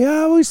like, I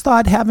always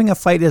thought having a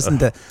fight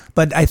isn't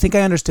but I think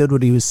I understood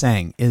what he was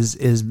saying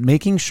is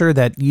making sure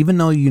that even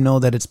though you know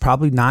that it's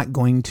probably not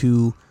going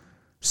to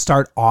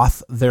start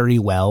off very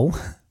well,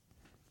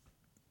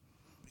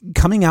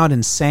 coming out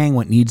and saying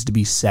what needs to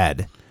be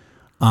said,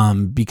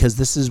 because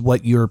this is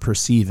what you're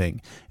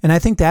perceiving. And I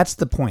think that's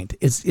the point.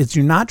 It's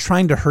you're not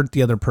trying to hurt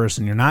the other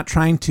person. You're not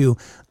trying to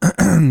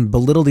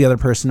belittle the other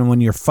person. And when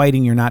you're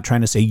fighting, you're not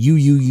trying to say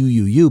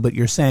you, but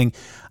you're saying,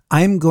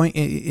 I'm going,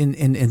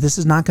 and this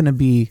is not going to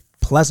be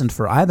pleasant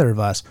for either of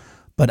us,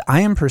 but I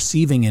am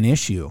perceiving an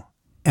issue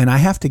and I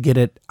have to get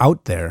it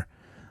out there.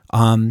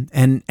 And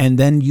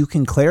then you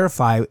can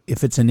clarify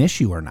if it's an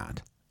issue or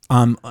not.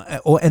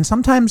 And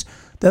sometimes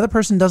the other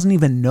person doesn't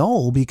even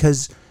know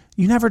because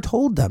you never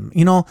told them.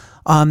 You know,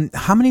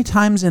 how many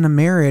times in a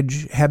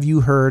marriage have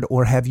you heard,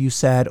 or have you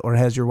said, or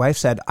has your wife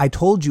said, I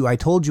told you,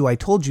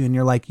 and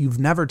you're like, you've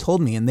never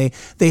told me. And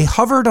they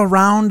hovered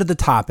around the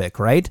topic,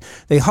 right?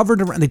 They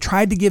hovered around, they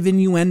tried to give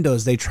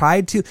innuendos,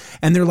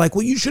 and they're like,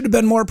 well, you should have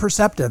been more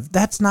perceptive.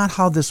 That's not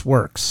how this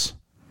works.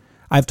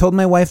 I've told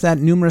my wife that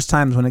numerous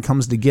times when it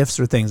comes to gifts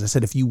or things. I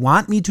said, if you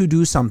want me to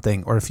do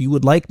something, or if you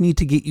would like me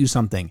to get you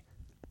something,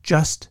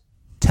 just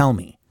tell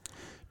me.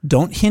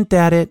 Don't hint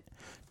at it.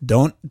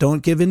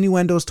 Don't give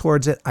innuendos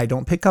towards it. I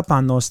don't pick up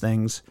on those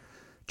things.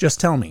 Just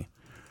tell me.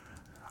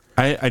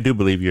 I do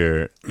believe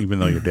even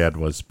though your dad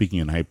was speaking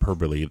in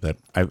hyperbole, that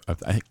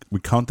I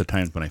recount the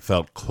times when I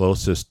felt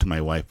closest to my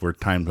wife were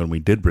times when we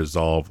did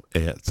resolve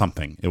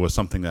something. It was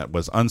something that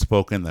was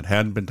unspoken, that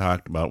hadn't been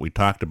talked about. We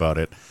talked about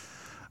it,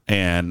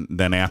 and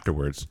then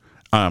afterwards.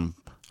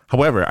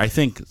 However, I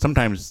think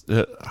sometimes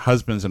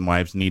husbands and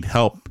wives need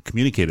help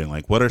communicating.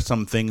 Like, what are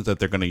some things that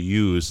they're going to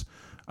use,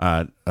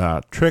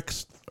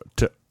 tricks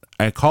to,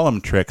 I call them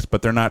tricks,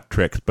 but they're not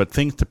tricks, but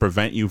things to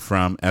prevent you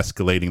from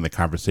escalating the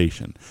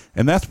conversation.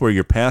 And that's where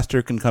your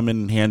pastor can come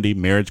in handy,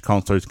 marriage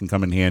counselors can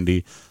come in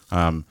handy,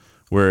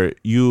 where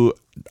you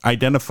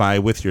identify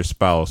with your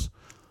spouse,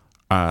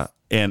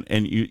 and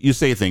you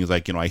say things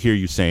like, you know, I hear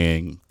you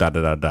saying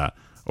da-da-da-da,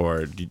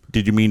 or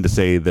did you mean to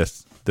say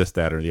this,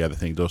 that, or the other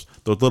thing. Those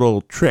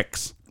little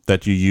tricks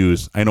that you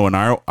use. I know in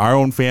our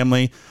own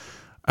family,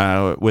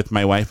 with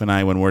my wife and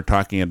I, when we're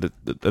talking at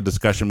a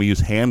discussion, we use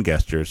hand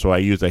gestures. So I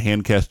use a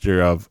hand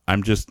gesture of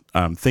I'm just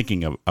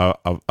thinking of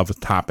a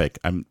topic.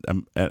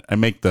 I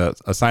make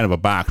a sign of a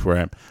box where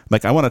I'm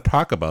like, I want to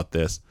talk about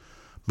this,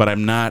 but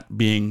I'm not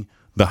being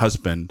the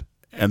husband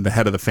and the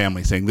head of the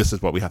family saying this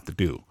is what we have to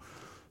do.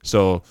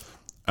 So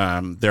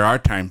there are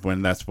times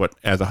when that's what,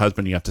 as a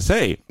husband, you have to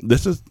say,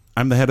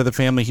 I'm the head of the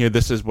family here.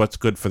 This is what's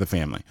good for the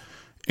family.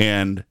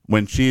 And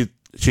when she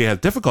has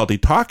difficulty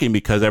talking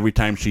because every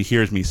time she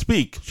hears me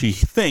speak, she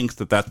thinks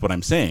that that's what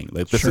I'm saying.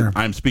 Like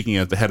I'm speaking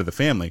as the head of the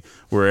family.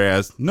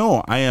 Whereas,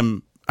 no,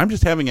 I'm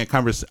just having a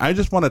conversation. I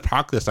just want to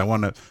talk this. I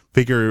want to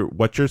figure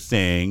what you're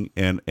saying,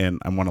 and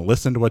I want to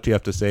listen to what you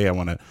have to say. I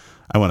want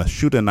to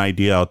shoot an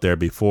idea out there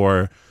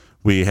before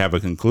we have a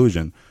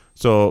conclusion.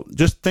 So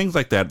just things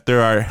like that.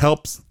 There are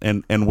helps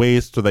and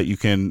ways so that you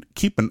can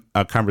keep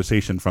a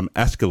conversation from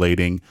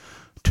escalating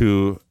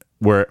to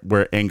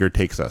where anger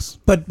takes us.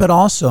 But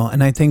also,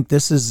 and I think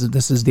this is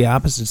the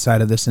opposite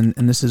side of this,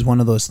 and this is one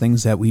of those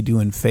things that we do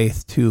in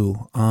faith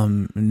too,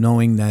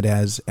 knowing that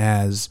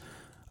as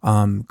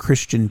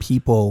Christian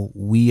people,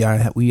 we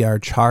are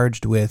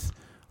charged with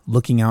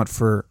looking out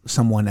for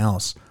someone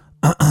else,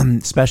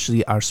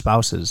 especially our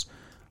spouses.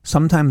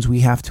 Sometimes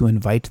we have to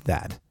invite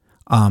that.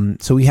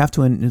 So we have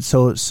to.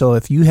 So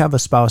if you have a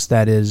spouse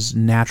that is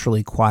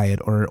naturally quiet,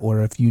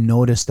 or if you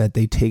notice that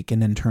they take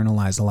and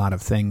internalize a lot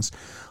of things,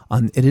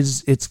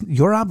 it's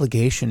your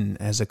obligation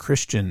as a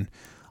Christian,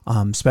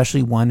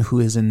 especially one who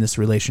is in this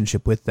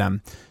relationship with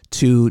them,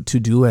 to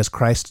do as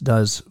Christ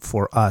does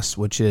for us,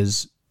 which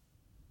is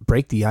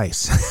break the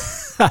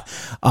ice,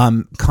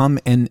 come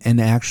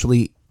and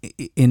actually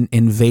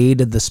invade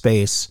the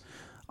space,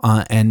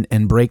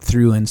 and break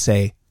through and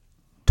say,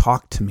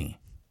 talk to me.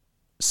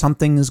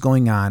 Something is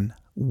going on.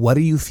 What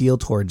do you feel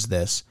towards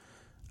this?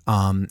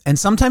 And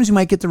sometimes you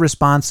might get the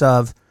response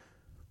of,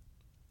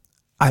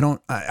 I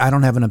don't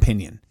have an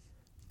opinion.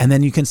 And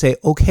then you can say,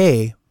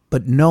 okay,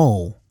 but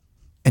no,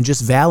 and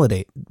just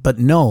validate. But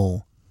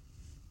no,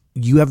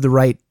 you have the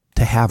right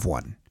to have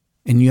one.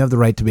 And you have the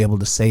right to be able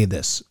to say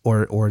this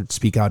or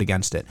speak out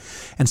against it.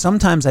 And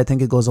sometimes I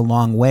think it goes a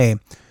long way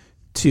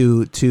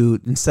to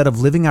instead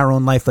of living our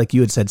own life, like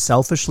you had said,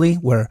 selfishly,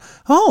 where,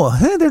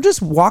 they're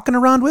just walking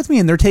around with me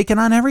and they're taking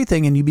on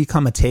everything, and you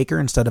become a taker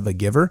instead of a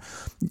giver.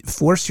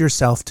 Force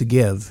yourself to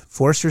give.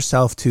 Force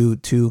yourself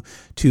to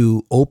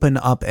open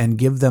up and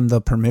give them the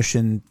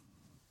permission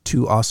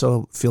to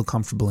also feel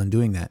comfortable in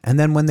doing that. And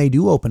then when they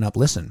do open up,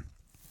 listen.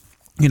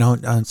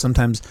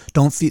 Sometimes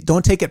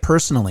don't take it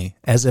personally,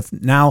 as if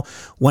now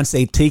once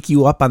they take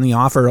you up on the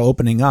offer of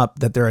opening up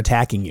that they're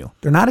attacking you.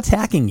 They're not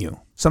attacking you.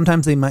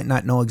 Sometimes they might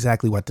not know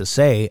exactly what to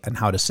say and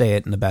how to say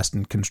it in the best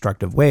and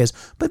constructive ways,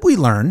 but we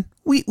learn.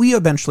 We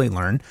eventually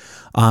learn.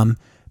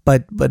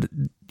 But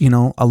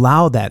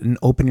allow that and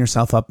open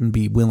yourself up and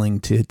be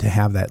willing to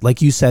have that.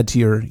 Like you said to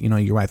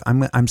your wife,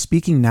 I'm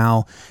speaking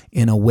now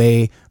in a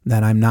way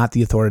that I'm not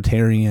the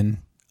authoritarian.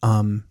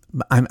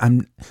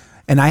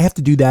 And I have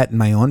to do that in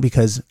my own,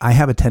 because I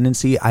have a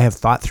tendency, I have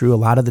thought through a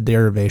lot of the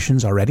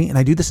derivations already, and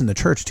I do this in the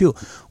church too,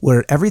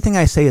 where everything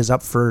I say is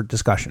up for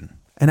discussion.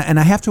 And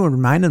I have to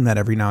remind them that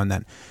every now and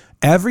then.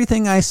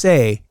 Everything I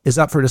say is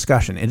up for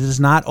discussion. It is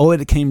not,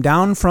 it came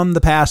down from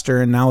the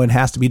pastor and now it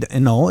has to be,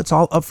 no, it's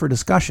all up for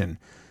discussion.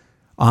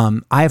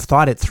 I have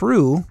thought it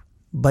through,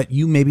 but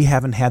you maybe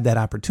haven't had that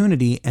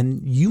opportunity,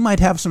 and you might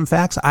have some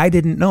facts I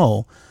didn't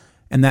know,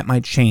 and that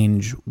might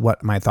change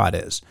what my thought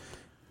is.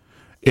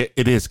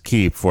 It is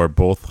key for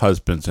both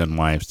husbands and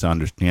wives to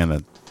understand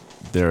that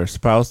their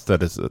spouse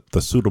that is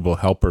the suitable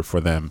helper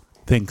for them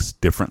thinks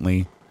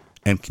differently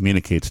and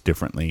communicates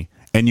differently,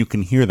 and you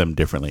can hear them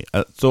differently.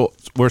 So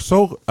we're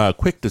so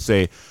quick to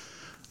say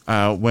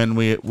when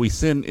we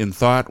sin in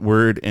thought,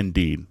 word, and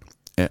deed,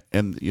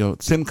 and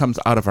sin comes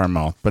out of our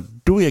mouth.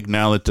 But do we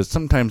acknowledge that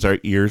sometimes our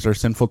ears are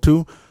sinful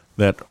too?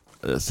 That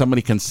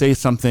somebody can say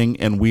something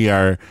and we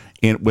are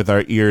with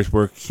our ears,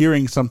 we're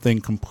hearing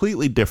something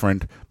completely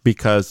different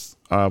because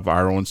of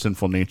our own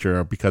sinful nature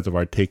or because of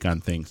our take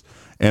on things.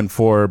 And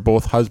for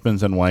both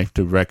husbands and wife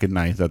to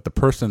recognize that the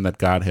person that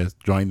God has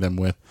joined them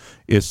with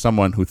is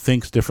someone who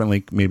thinks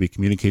differently, maybe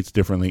communicates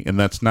differently. And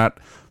that's not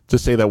to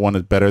say that one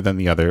is better than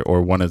the other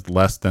or one is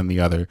less than the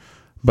other,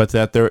 but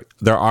that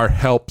there are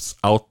helps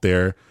out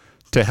there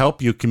to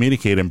help you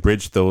communicate and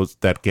bridge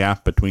that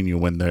gap between you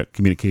when the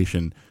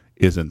communication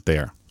isn't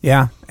there.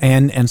 Yeah,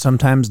 and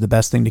sometimes the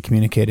best thing to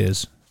communicate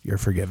is you're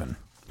forgiven.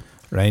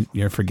 Right?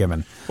 You're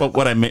forgiven. Well,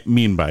 what I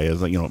mean by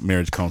is,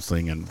 marriage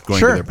counseling and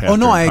going to their pastor. Oh,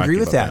 no, I agree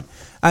with that.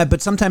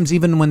 But sometimes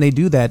even when they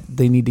do that,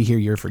 they need to hear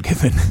you're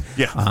forgiven.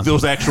 Yeah,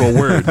 those actual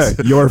words.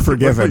 You're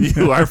forgiven.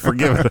 You are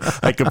forgiven.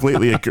 I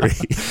completely agree.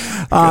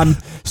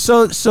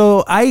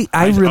 So I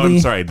really... I'm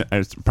sorry.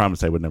 I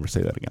promised I would never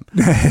say that again.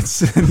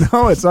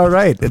 It's all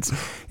right. It's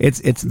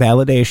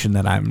validation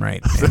that I'm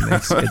right. And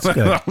it's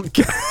good.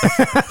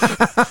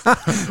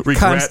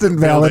 Constant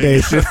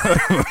validation.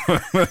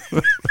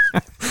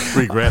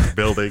 Regret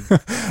building.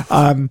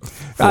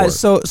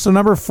 So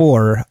number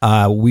 4,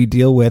 we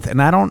deal with,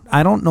 and I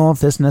don't know if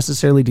this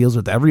necessarily deals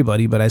with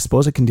everybody, but I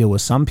suppose it can deal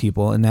with some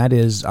people, and that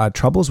is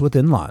troubles with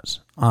in-laws.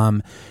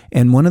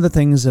 And one of the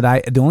things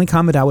the only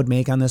comment I would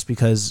make on this,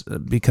 because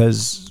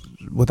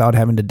without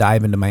having to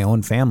dive into my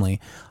own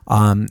family,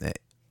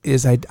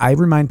 is I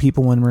remind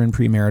people when we're in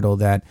premarital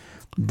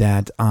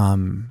that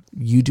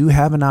you do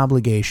have an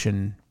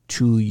obligation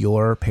to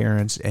your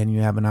parents, and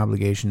you have an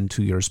obligation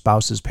to your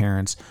spouse's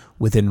parents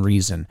within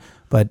reason.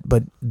 But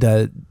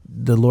the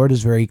Lord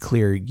is very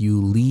clear. You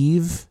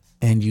leave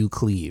and you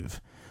cleave.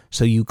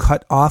 So you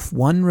cut off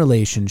one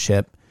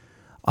relationship,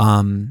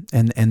 and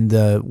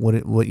the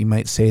what you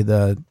might say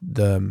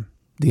the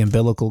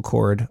umbilical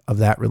cord of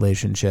that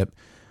relationship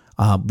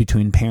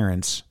between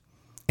parents,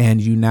 and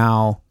you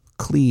now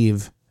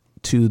cleave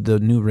to the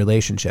new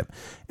relationship.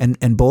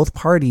 And both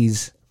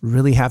parties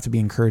really have to be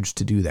encouraged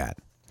to do that.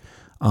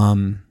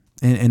 And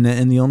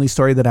the only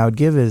story that I would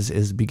give is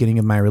the beginning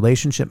of my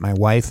relationship. My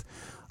wife,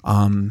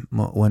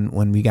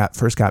 when we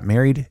first got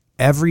married,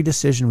 every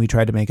decision we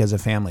tried to make as a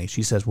family,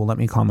 she says, well, let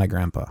me call my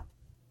grandpa.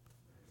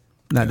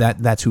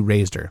 That's who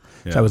raised her.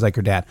 Yeah. So I was like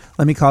her dad.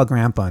 Let me call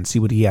grandpa and see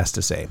what he has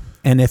to say.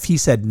 And if he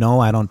said, no,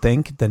 I don't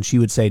think, then she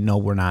would say, no,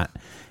 we're not.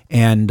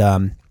 And,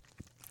 I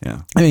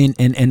mean,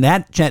 and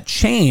that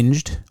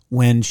changed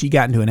when she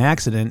got into an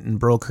accident and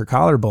broke her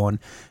collarbone,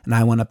 and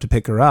I went up to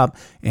pick her up,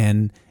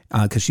 and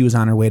because she was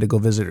on her way to go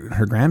visit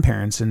her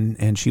grandparents,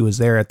 and she was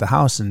there at the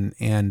house,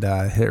 and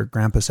her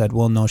grandpa said,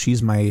 well, no,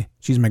 she's my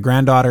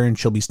granddaughter, and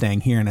she'll be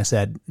staying here. And I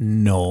said,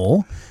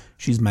 no,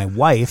 she's my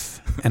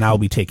wife, and I'll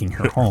be taking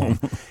her home.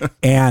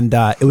 And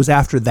it was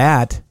after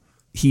that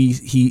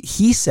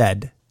he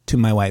said to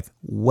my wife,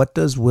 what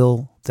does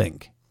Will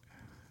think?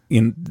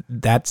 Yeah,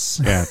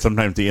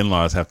 sometimes the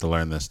in-laws have to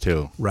learn this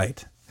too.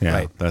 Right. Yeah,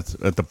 right. That's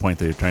at the point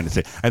that you're trying to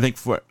say. I think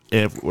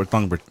if we're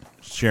talking about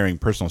sharing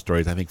personal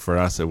stories, I think for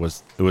us it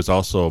was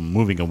also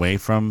moving away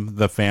from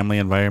the family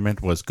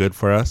environment was good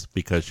for us,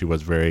 because she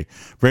was very,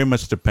 very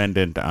much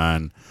dependent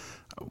on,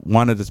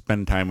 wanted to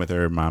spend time with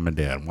her mom and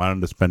dad,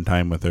 wanted to spend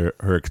time with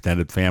her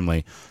extended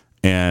family,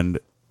 and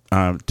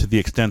to the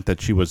extent that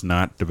she was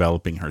not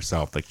developing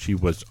herself, like she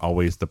was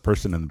always the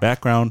person in the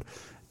background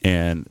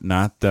and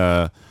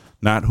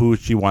not who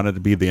she wanted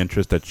to be, the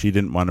interest that she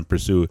didn't want to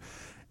pursue,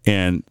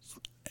 and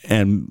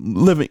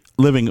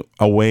living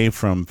away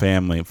from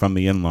family, from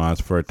the in-laws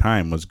for a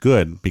time was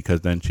good,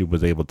 because then she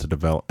was able to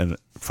develop and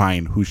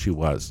find who she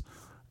was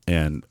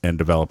and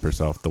develop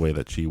herself the way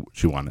that she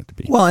wanted to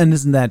be. Well, and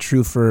isn't that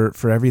true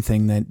for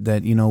everything,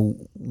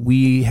 that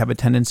we have a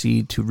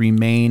tendency to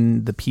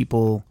remain the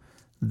people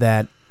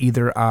that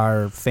either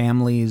our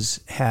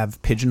families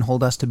have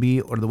pigeonholed us to be,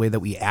 or the way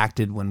that we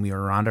acted when we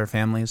were around our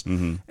families,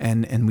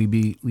 and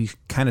we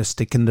kind of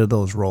stick into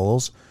those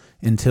roles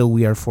until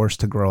we are forced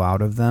to grow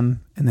out of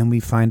them. And then we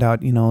find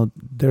out,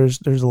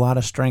 there's a lot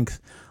of strength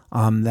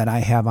that I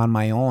have on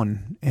my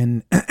own.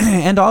 And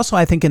and also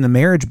I think in the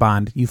marriage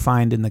bond, you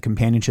find in the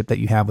companionship that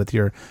you have with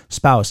your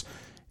spouse,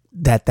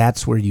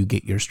 that's where you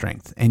get your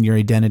strength, and your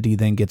identity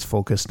then gets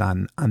focused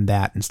on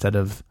that instead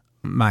of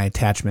my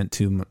attachment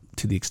to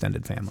the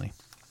extended family.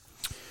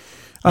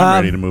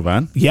 I'm ready to move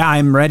on. Yeah,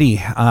 I'm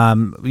ready.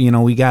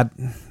 We got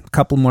a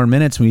couple more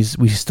minutes. We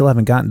still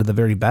haven't gotten to the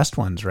very best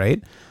ones,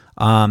 right?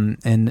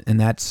 And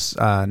that's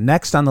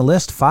next on the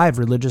list, 5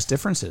 religious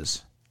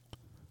differences.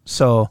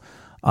 So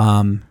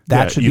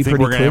that should be pretty clear. You think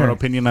we're going to have an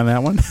opinion on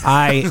that one?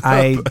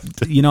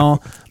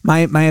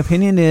 My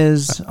opinion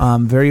is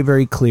very,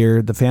 very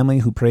clear. The family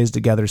who prays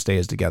together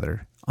stays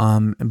together.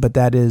 But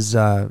that is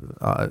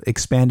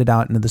expanded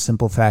out into the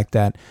simple fact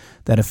that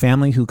a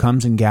family who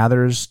comes and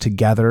gathers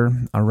together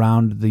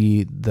around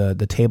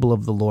the table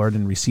of the Lord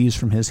and receives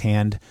from His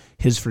hand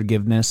His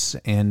forgiveness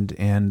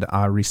and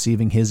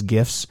receiving His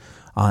gifts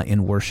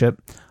in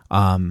worship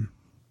on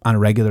a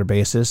regular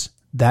basis,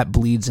 that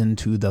bleeds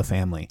into the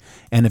family.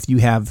 And if you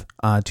have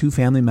 2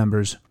 family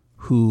members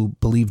who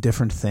believe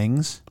different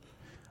things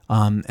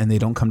and they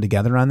don't come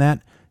together on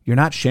that, you're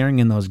not sharing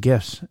in those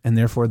gifts, and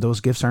therefore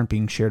those gifts aren't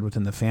being shared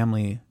within the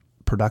family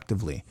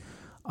productively.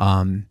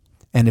 And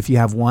if you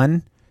have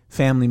one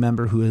family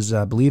member who is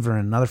a believer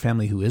and another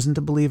family who isn't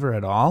a believer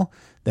at all,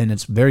 then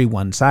it's very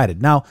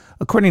one-sided. Now,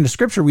 according to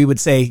Scripture, we would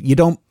say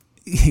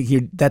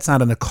that's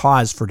not a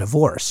cause for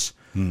divorce.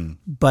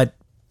 But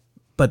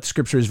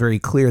Scripture is very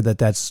clear that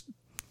that's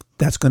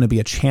going to be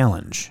a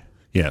challenge.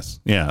 Yes,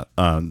 yeah.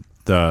 In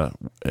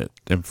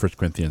 1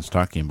 Corinthians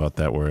talking about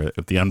that, where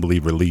if the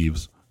unbeliever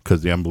leaves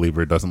because the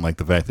unbeliever doesn't like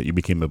the fact that you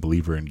became a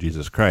believer in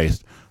Jesus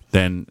Christ,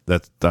 then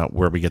that's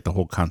where we get the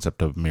whole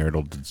concept of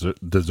marital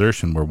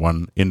desertion, where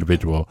one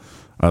individual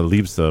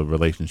leaves the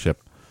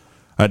relationship.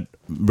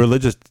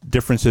 Religious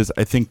differences,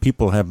 I think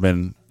people have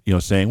been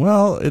saying,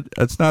 well,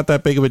 it's not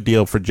that big of a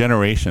deal for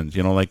generations.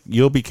 Like,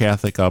 you'll be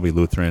Catholic, I'll be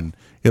Lutheran,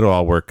 it'll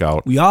all work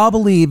out. We all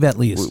believe, at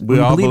least. We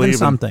all believe in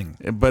something.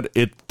 But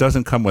it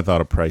doesn't come without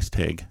a price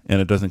tag,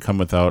 and it doesn't come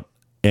without,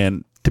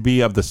 and to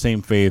be of the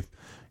same faith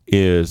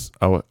is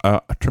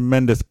a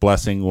tremendous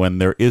blessing when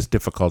there is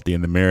difficulty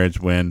in the marriage,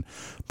 when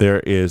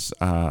there is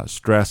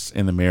stress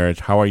in the marriage.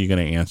 How are you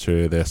going to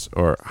answer this?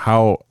 Or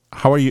how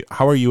are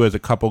you as a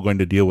couple going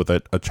to deal with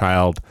a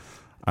child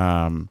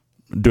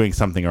doing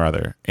something or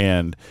other?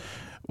 And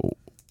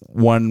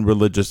one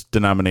religious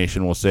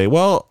denomination will say,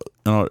 well,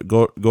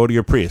 go to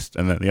your priest.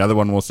 And then the other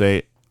one will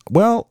say,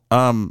 well,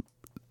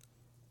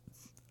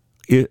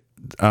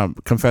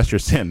 confess your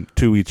sin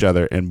to each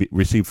other and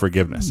receive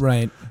forgiveness.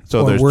 Right.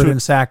 So or there's word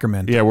and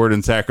sacrament. Yeah, word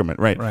and sacrament.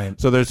 Right. Right.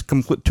 So there's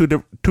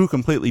two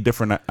completely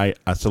different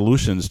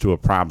solutions to a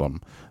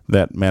problem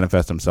that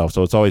manifest themselves.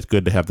 So it's always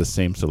good to have the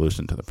same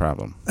solution to the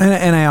problem.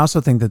 And I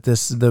also think that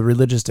the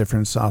religious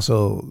difference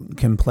also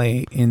can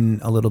play in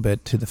a little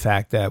bit to the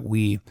fact that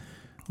when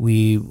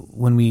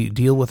we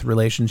deal with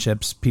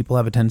relationships, people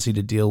have a tendency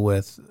to deal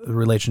with a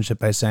relationship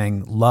by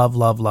saying love,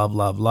 love, love,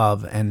 love,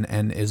 love, and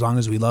as long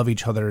as we love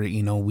each other,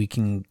 we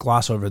can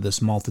gloss over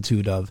this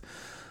multitude of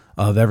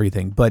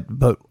everything. But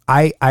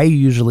I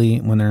usually,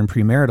 when they're in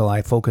premarital,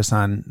 I focus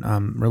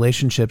on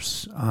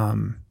relationships,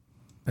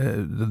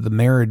 the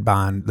married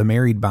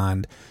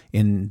bond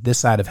in this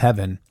side of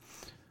heaven,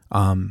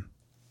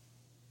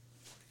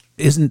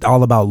 isn't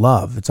all about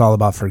love. It's all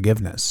about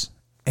forgiveness.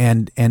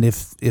 And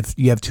if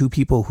you have 2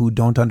 people who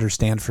don't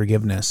understand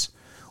forgiveness,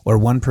 or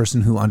one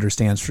person who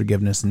understands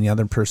forgiveness and the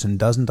other person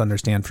doesn't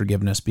understand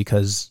forgiveness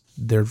because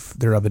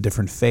they're of a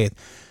different faith,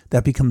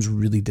 that becomes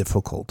really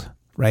difficult,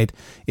 right?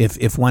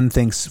 If one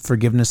thinks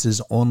forgiveness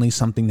is only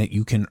something that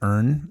you can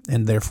earn,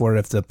 and therefore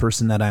if the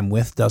person that I'm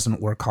with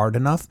doesn't work hard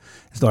enough,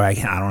 so I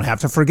don't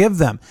have to forgive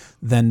them,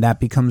 then that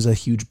becomes a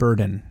huge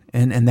burden.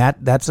 And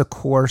that's a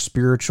core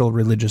spiritual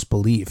religious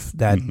belief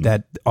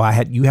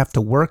that you have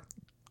to work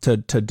to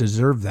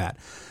deserve that.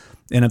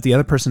 And if the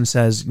other person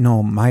says,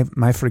 no,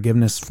 my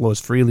forgiveness flows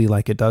freely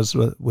like it does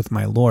with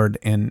my Lord,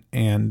 and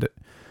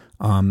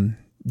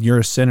you're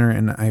a sinner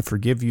and I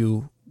forgive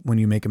you when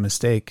you make a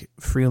mistake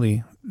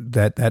freely,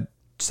 that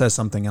says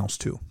something else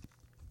too.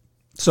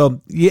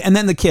 So, yeah, and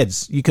then the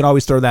kids, you could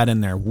always throw that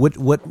in there.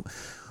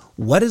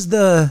 What is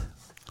the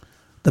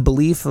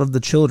belief of the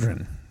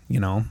children? You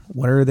know,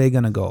 where are they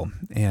going to go,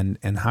 and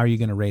how are you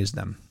going to raise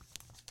them?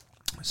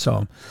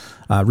 So,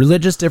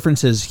 religious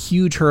differences,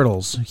 huge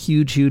hurdles,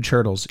 huge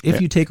hurdles.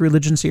 If you take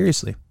religion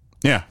seriously.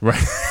 Yeah,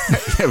 right.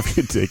 If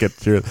you take it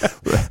seriously,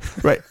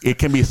 right. It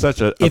can be such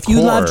a if you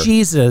core. love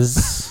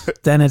Jesus,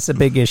 then it's a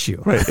big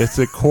issue. Right. It's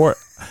a core.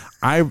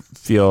 I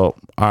feel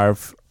our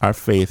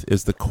faith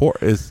is the core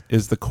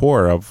is the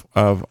core of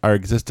our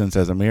existence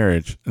as a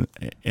marriage,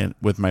 and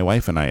with my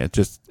wife and I. It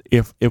just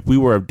if we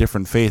were of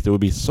different faith, it would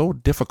be so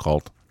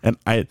difficult. And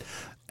I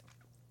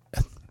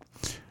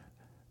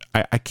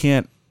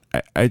can't.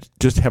 I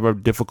just have a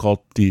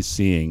difficulty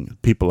seeing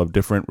people of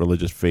different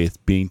religious faith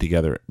being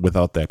together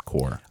without that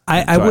core.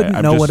 I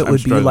wouldn't know what it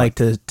would be like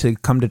to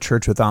come to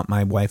church without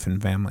my wife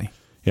and family.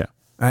 Yeah,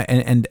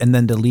 and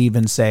then to leave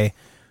and say,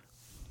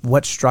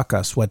 what struck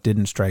us, what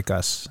didn't strike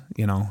us.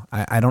 You know,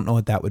 I don't know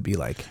what that would be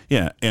like.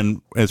 Yeah,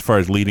 and as far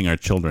as leading our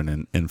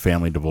children in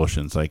family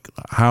devotions, like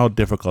how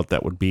difficult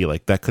that would be.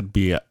 Like that could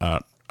be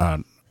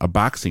a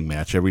boxing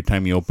match every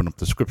time you open up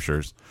the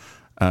scriptures,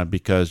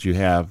 because you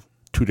have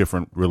two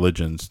different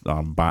religions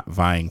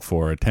vying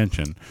for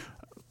attention.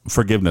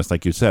 Forgiveness,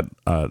 like you said,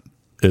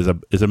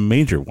 is a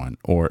major one.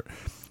 Or,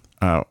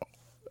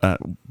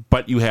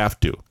 but you have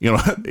to. You know,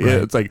 right.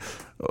 It's like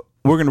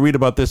we're going to read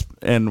about this,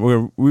 and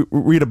we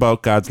read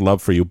about God's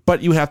love for you,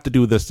 but you have to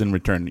do this in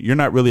return. You're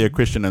not really a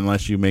Christian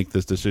unless you make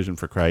this decision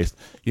for Christ.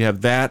 You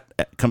have that.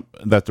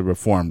 That's the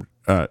Reformed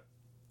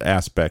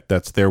aspect.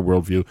 That's their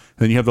worldview. And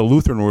then you have the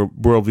Lutheran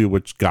worldview,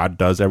 which God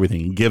does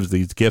everything. He gives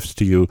these gifts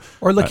to you.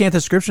 Or looking at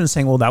the scripture and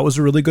saying, well, that was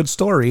a really good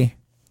story.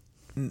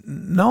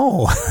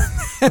 No,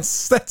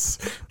 that's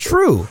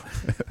true.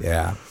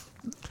 Yeah.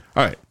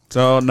 All right.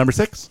 So number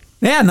 6.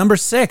 Yeah, number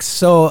 6.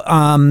 So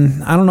I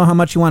don't know how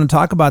much you want to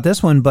talk about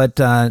this one, but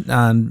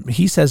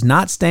he says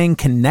not staying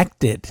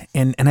connected.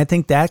 And I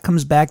think that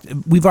comes back.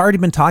 We've already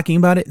been talking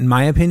about it, in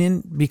my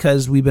opinion,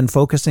 because we've been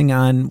focusing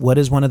on what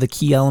is one of the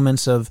key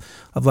elements of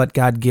what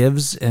God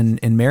gives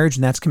in marriage,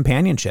 and that's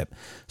companionship.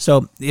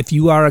 So if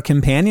you are a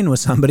companion with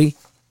somebody,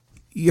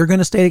 you're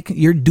going to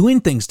you're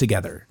doing things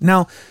together.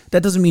 Now,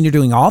 that doesn't mean you're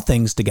doing all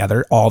things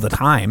together all the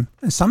time.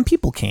 Some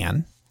people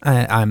can,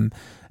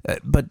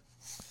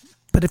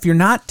 but if you're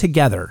not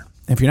together,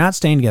 if you're not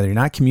staying together, you're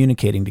not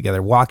communicating together,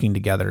 walking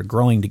together,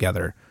 growing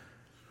together,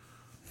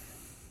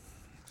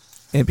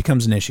 it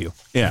becomes an issue.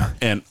 Yeah,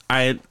 and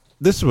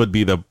this would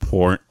be the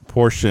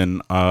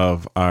portion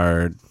of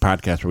our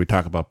podcast where we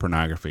talk about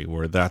pornography,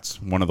 where that's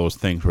one of those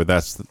things where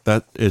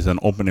that is an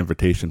open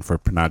invitation for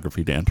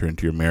pornography to enter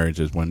into your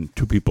marriage, is when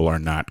two people are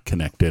not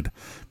connected,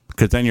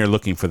 because then you're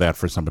looking for that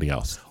for somebody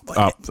else,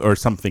 or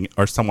something,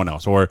 or someone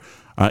else, or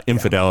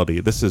infidelity.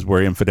 Yeah. This is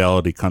where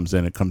infidelity comes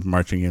in. It comes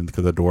marching in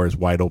because the door is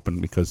wide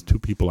open because two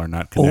people are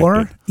not connected.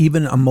 Or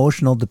even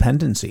emotional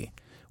dependency,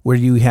 where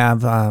you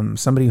have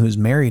somebody who's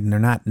married and they're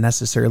not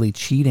necessarily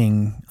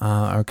cheating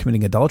or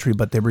committing adultery,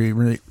 but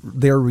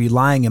they're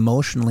relying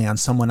emotionally on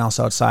someone else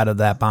outside of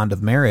that bond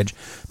of marriage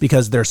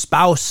because their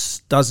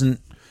spouse doesn't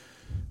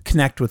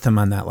connect with them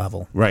on that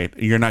level. Right.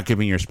 You're not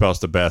giving your spouse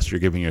the best. You're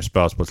giving your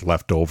spouse what's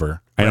left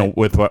over. Right. I know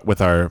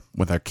with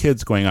our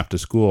kids going off to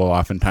school,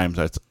 oftentimes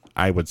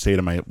I would say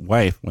to my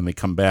wife when they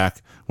come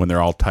back, when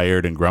they're all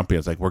tired and grumpy,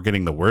 it's like, we're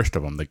getting the worst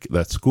of them.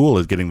 That school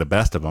is getting the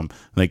best of them.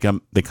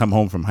 And they come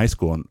home from high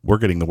school and we're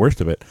getting the worst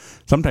of it.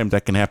 Sometimes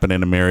that can happen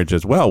in a marriage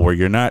as well, where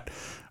you're not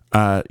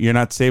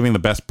saving the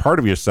best part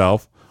of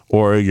yourself,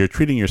 or you're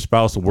treating your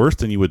spouse worse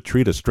than you would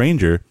treat a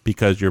stranger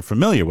because you're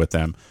familiar with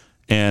them.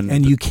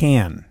 And you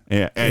can.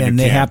 Yeah, and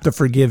they have to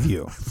forgive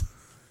you.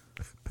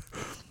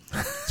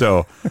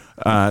 So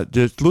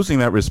just losing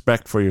that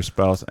respect for your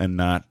spouse and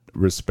not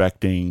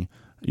respecting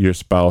your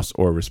spouse,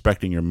 or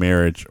respecting your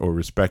marriage, or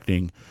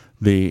respecting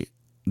the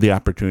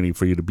opportunity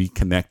for you to be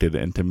connected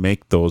and to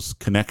make those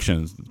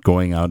connections,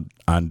 going out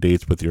on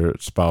dates with your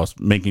spouse,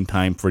 making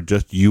time for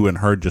just you and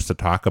her just to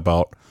talk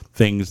about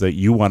things that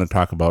you want to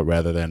talk about,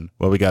 rather than,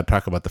 well, we got to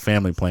talk about the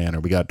family plan,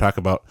 or we got to talk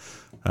about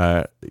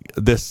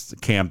this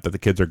camp that the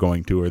kids are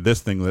going to, or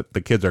this thing that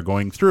the kids are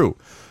going through.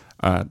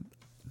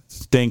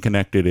 Staying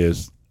connected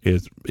is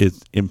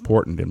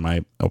important, in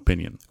my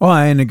opinion. Oh,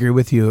 I agree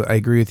with you.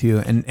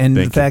 And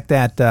the fact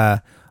that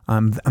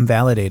I'm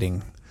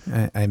validating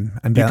I'm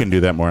You can do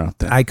that more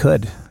often. I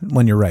could,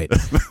 when you're right.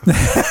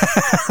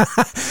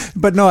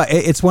 But no,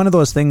 it's one of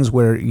those things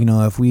where,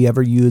 if we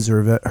ever use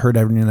or have heard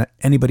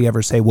anybody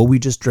ever say, well, we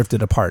just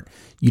drifted apart.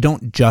 You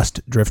don't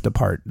just drift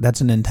apart.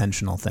 That's an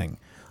intentional thing.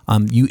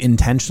 You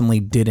intentionally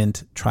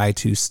didn't try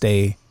to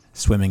stay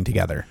swimming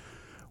together.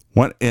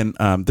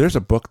 There's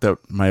a book that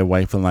my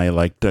wife and I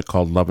liked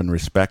called Love and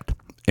Respect.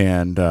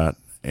 And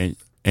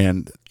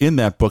in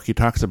that book, he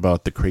talks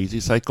about the crazy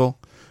cycle,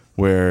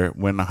 where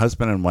when a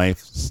husband and wife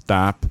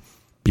stop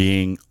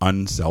being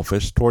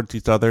unselfish towards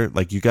each other,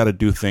 like you got to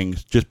do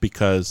things just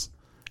because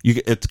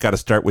it's got to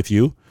start with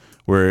you,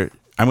 where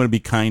I'm going to be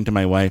kind to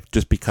my wife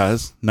just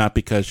because, not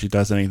because she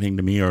does anything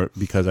to me or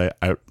because I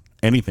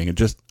anything. It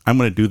just, I'm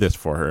going to do this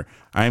for her.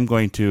 I'm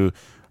going to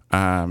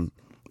do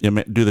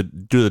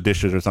the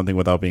dishes or something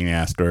without being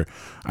asked, or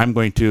I'm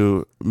going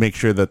to make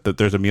sure that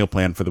there's a meal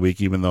plan for the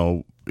week, even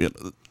though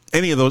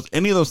any of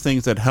those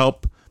things that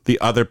help the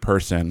other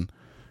person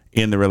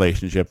in the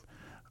relationship,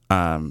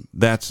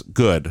 that's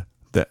good.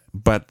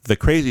 But the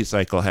crazy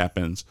cycle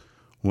happens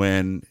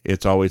when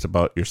it's always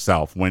about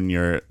yourself. When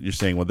you're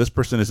saying, well, this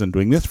person isn't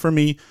doing this for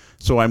me,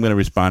 so I'm going to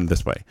respond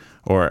this way,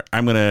 or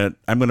I'm going to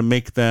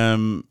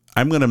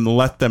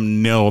let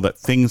them know that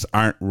things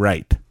aren't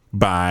right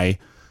by,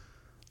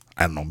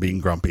 I don't know, being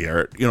grumpy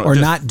or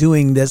not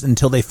doing this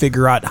until they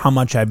figure out how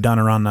much I've done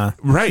around the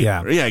right.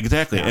 Yeah,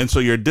 exactly. Yeah. And so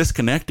you're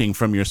disconnecting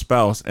from your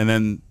spouse, and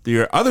then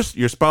your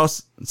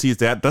spouse sees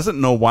that, doesn't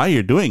know why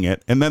you're doing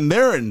it, and then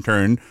they're in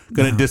turn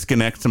going to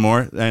disconnect some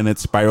more, and it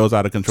spirals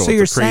out of control. So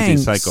it's a crazy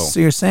cycle. So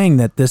you're saying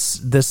that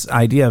this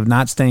idea of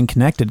not staying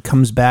connected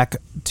comes back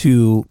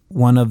to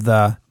one of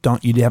the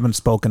you haven't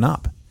spoken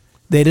up.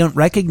 They don't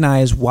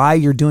recognize why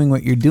you're doing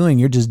what you're doing.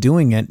 You're just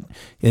doing it.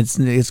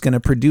 It's going to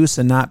produce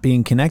a not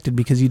being connected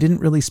because you didn't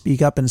really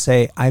speak up and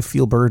say, I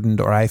feel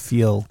burdened, or I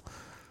feel.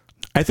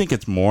 I think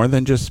it's more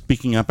than just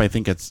speaking up. I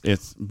think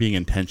it's being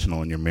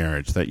intentional in your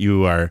marriage, that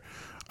you are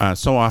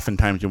so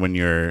oftentimes when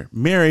you're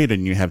married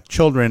and you have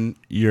children,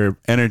 your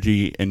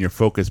energy and your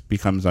focus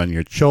becomes on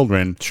your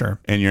children.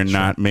 Sure. And you're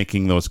not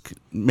making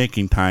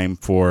time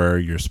for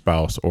your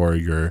spouse or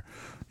your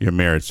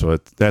marriage. So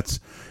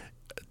that's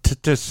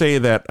to say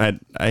that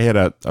I had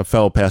a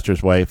fellow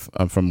pastor's wife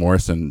from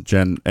Morrison,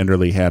 Jen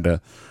Enderly, had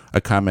a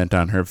comment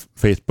on her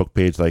Facebook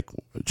page, like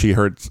she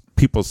heard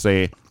people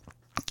say,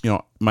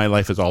 my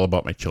life is all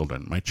about my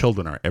children. My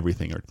children are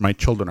everything, or my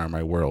children are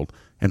my world,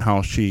 and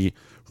how she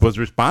was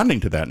responding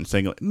to that and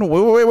saying, no,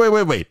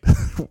 wait.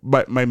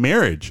 My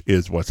marriage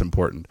is what's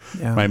important.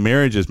 Yeah. My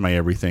marriage is my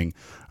everything.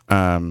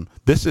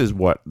 This is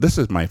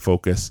my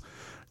focus,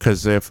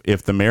 because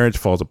if the marriage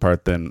falls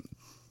apart, then.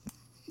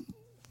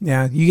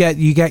 Yeah,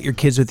 you got your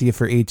kids with you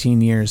for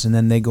 18 years, and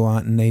then they go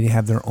out and they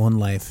have their own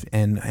life,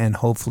 and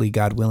hopefully,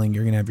 God willing,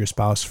 you're going to have your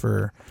spouse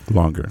for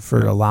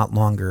a lot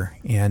longer,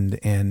 and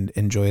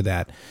enjoy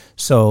that.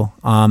 So,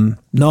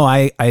 no,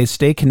 I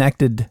stay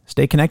connected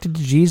to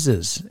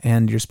Jesus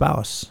and your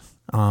spouse,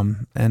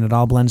 and it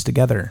all blends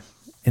together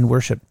in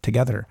worship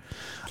together.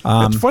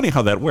 It's funny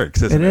how that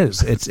works, isn't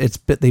it? It is.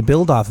 They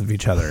build off of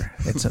each other.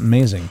 It's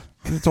amazing.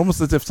 It's almost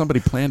as if somebody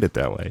planned it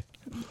that way.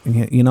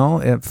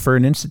 For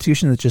an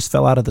institution that just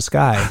fell out of the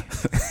sky.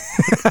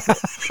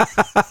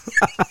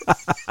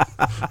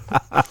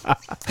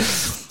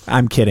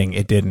 I'm kidding.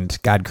 It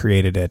didn't. God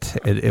created it.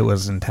 It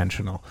was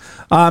intentional.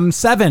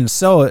 7.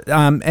 So,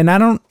 and I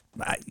don't,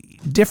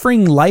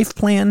 differing life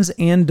plans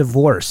and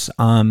divorce.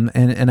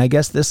 And I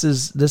guess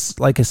this,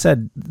 like I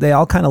said, they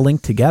all kind of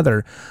link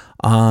together.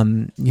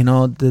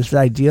 This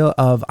idea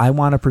of, I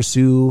want to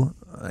pursue,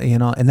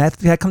 and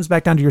that comes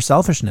back down to your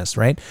selfishness,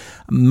 right?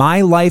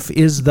 My life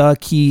is the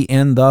key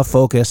and the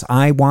focus.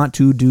 I want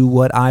to do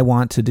what I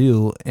want to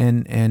do,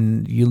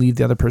 and you leave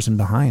the other person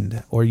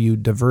behind, or you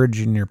diverge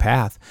in your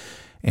path.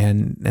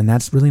 And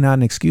that's really not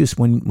an excuse.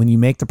 When you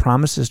make the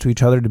promises to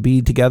each other to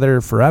be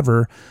together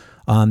forever,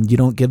 you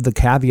don't give the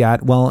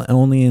caveat, well,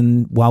 only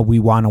while we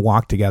want to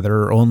walk together,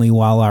 or only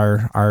while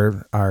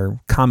our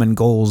common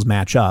goals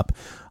match up.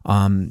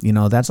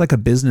 That's like a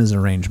business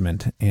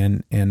arrangement,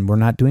 and we're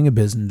not doing a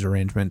business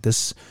arrangement.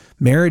 This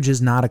marriage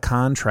is not a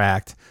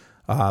contract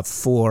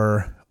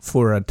for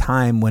a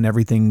time when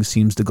everything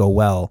seems to go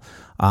well,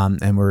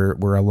 and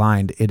we're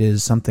aligned. It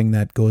is something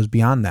that goes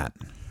beyond that.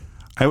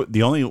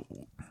 The only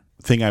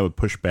thing I would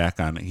push back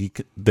on,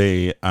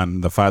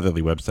 on the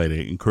Fatherly website,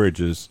 it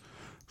encourages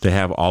to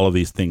have all of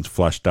these things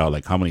flushed out,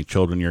 like how many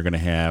children you're going to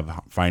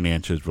have,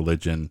 finances,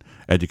 religion,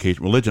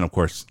 education. Religion, of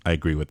course, I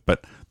agree with,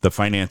 but the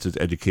finances,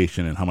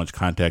 education, and how much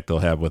contact they'll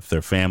have with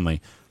their family,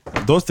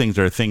 those things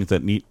are things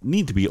that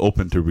need to be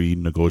open to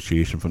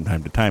renegotiation from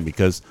time to time.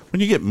 Because when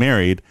you get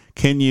married,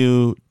 can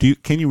you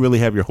really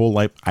have your whole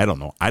life? I don't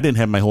know. I didn't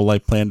have my whole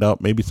life planned out.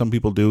 Maybe some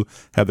people do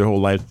have their whole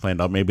lives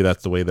planned out. Maybe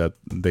that's the way that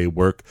they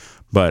work.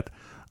 But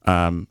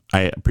I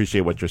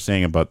appreciate what you're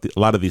saying about a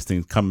lot of these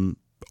things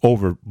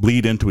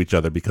bleed into each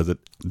other, because it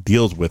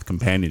deals with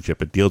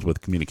companionship. It deals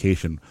with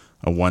communication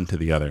of one to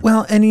the other.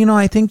 Well, and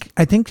I think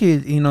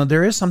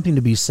there is something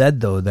to be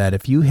said, though, that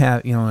if you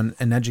have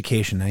an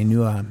education, I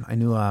knew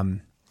a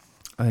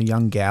a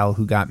young gal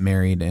who got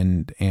married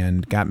and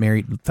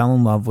fell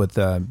in love with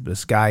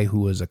this guy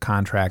who was a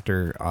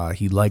contractor.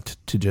 He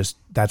liked to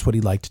that's what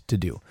he liked to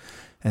do.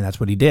 And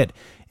that's what he did.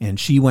 And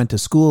she went to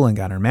school and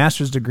got her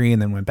master's degree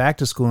and then went back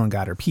to school and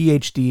got her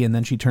PhD. And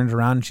then she turns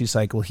around and she's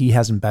like, well, he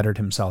hasn't bettered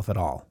himself at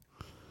all.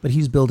 But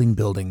he's building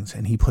buildings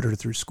and he put her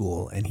through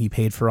school and he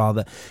paid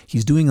for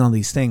he's doing all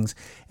these things.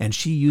 And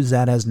she used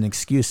that as an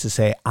excuse to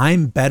say,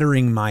 I'm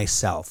bettering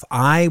myself.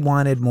 I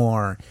wanted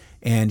more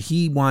and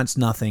he wants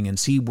nothing. And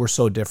see, we're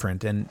so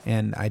different.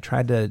 And I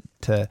tried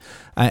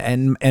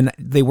and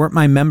they weren't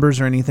my members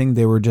or anything.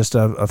 They were just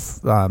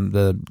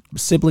the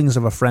siblings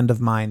of a friend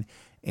of mine.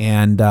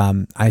 And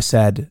I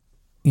said,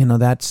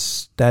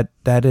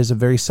 that is a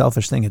very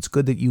selfish thing. It's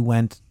good that you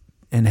went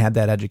and had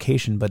that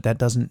education, but that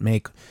doesn't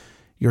make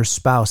your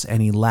spouse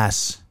any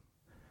less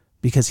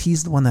because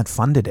he's the one that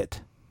funded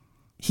it.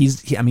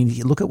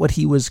 Look at what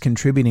he was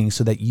contributing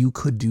so that you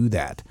could do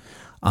that.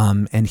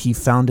 And he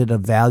found it a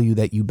value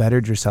that you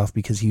bettered yourself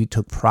because he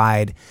took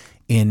pride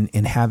in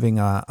having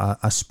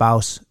a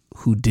spouse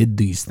who did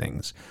these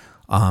things.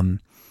 And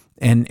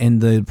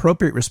the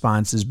appropriate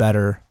response is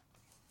better.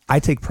 I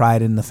take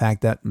pride in the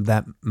fact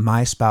that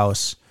my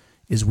spouse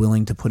is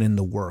willing to put in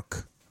the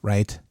work,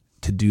 right,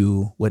 to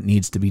do what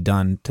needs to be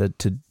done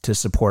to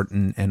support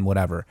and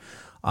whatever.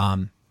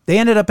 They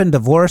ended up in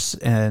divorce,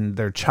 and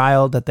their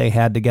child that they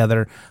had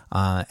together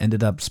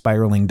ended up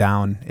spiraling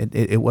down.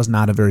 It was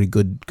not a very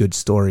good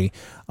story,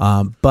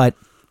 but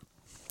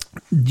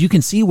you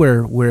can see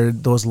where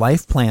those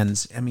life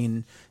plans.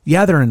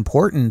 They're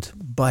important,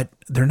 but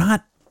they're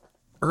not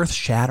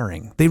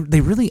earth-shattering.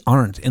 They really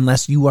aren't,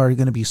 unless you are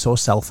going to be so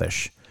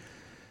selfish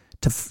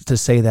to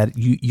say that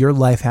your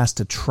life has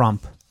to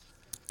trump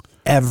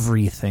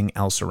everything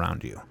else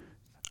around you.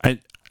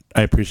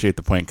 I appreciate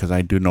the point because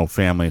I do know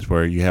families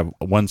where you have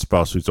one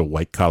spouse who's a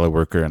white-collar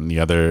worker and the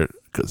other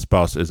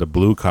spouse is a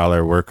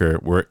blue-collar worker,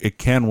 where it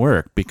can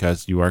work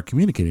because you are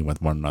communicating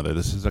with one another.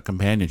 This is a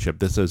companionship.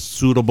 This is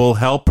suitable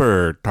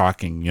helper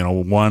talking.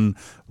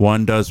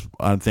 One does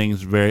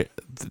things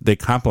they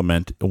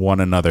complement one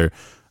another.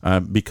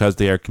 Because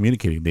they are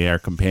communicating, they are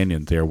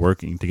companions, they are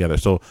working together.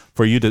 So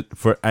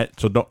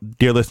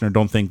dear listener,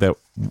 don't think that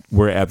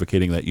we're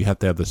advocating that you have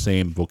to have the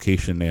same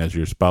vocation as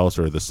your spouse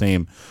or the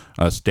same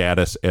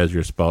status as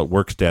your spouse,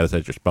 work status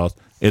as your spouse.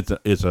 It's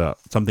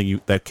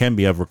something that can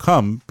be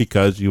overcome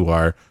because you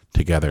are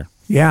together.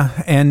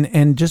 Yeah,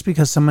 and just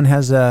because someone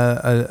has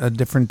a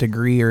different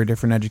degree or a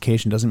different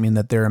education doesn't mean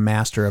that they're a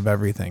master of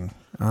everything.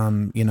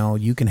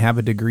 You can have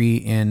a degree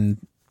in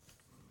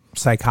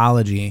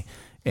psychology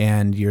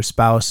and your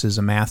spouse is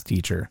a math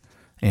teacher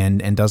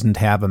and doesn't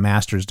have a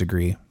master's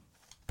degree,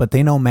 but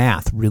they know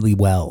math really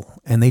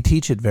well and they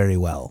teach it very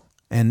well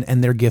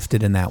and they're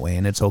gifted in that way,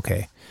 and it's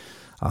okay.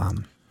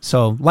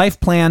 So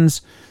life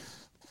plans,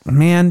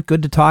 man,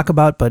 good to talk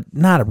about, but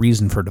not a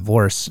reason for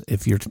divorce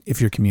if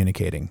you're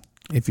communicating.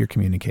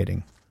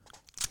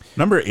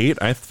 Number 8,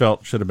 I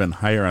felt should have been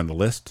higher on the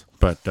list,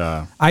 but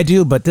I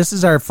do. But this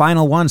is our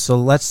final one, so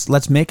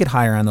let's make it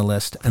higher on the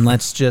list, and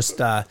let's just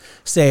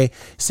say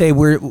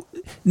we're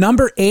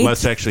number 8.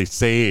 Let's actually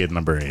say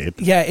number 8.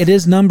 Yeah, it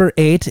is number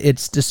 8.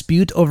 It's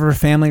dispute over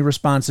family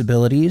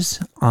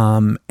responsibilities,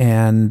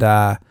 and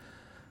I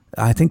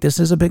think this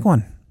is a big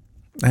one.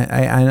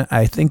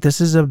 I think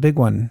this is a big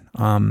one.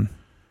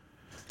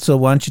 So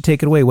why don't you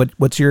take it away?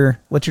 What's your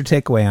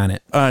takeaway on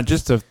it?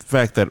 Just the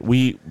fact that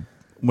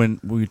when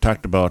we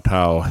talked about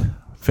how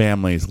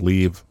families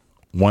leave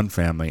one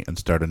family and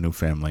start a new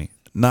family,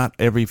 not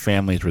every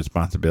family's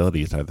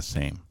responsibilities are the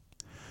same.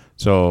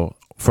 So,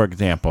 for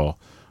example,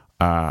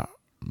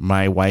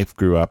 my wife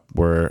grew up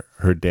where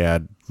her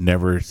dad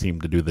never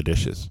seemed to do the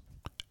dishes.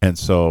 And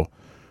so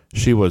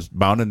she was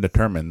bound and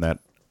determined that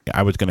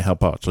I was going to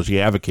help out. So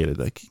she advocated,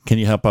 like, can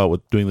you help out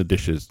with doing the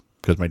dishes?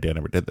 Because my dad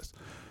never did this.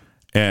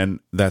 And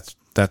that's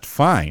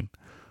fine.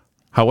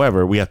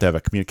 However, we have to have a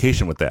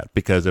communication with that,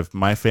 because if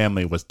my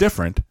family was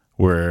different,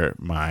 where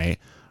my,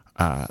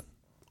 in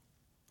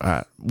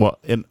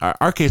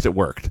our case, it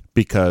worked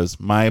because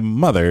my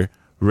mother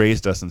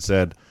raised us and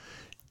said,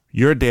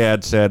 your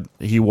dad said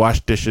he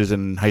washed dishes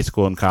in high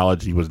school and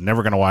college. He was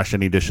never going to wash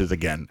any dishes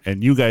again.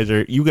 And you guys,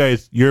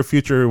 your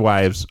future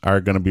wives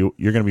you're going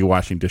to be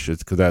washing dishes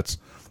because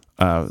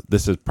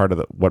this is part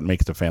of what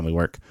makes the family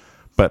work.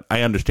 But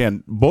I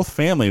understand both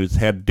families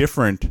had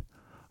different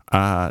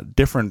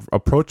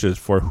approaches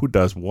for who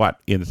does what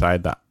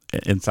inside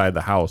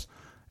the house,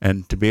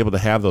 and to be able to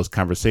have those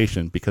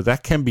conversations, because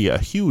that can be a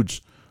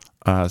huge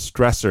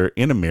stressor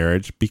in a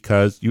marriage,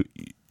 because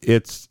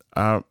it's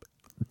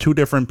two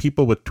different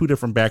people with two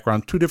different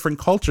backgrounds, two different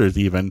cultures,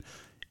 even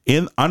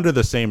under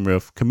the same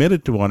roof,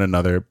 committed to one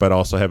another, but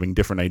also having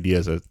different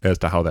ideas as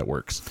to how that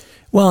works.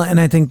 Well, and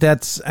I think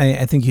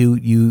I think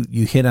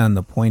you hit on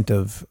the point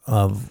of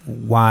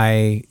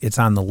why it's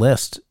on the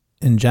list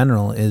in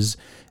general. Is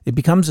it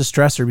becomes a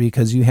stressor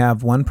because you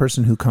have one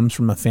person who comes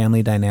from a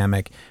family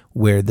dynamic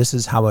where this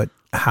is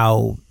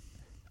how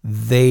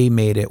they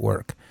made it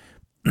work.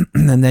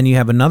 And then you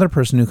have another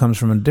person who comes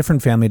from a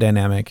different family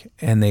dynamic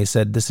and they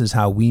said, this is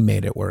how we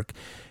made it work.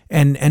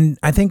 And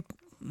I think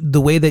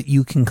the way that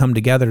you can come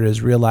together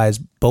is realize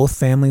both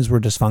families were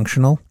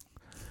dysfunctional.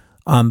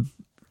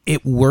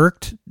 It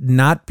worked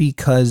not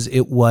because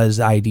it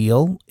was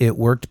ideal. It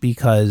worked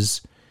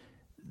because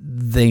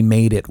they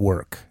made it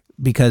work.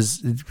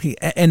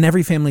 And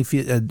every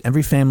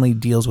family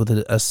deals with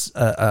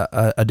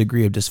a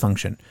degree of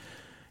dysfunction,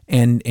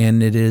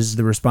 and it is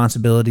the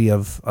responsibility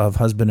of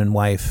husband and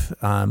wife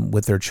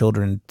with their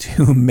children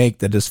to make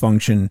the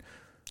dysfunction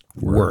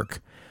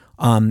work.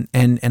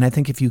 And I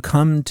think if you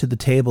come to the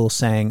table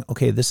saying,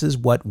 okay, this is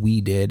what we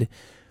did,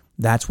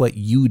 that's what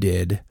you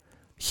did,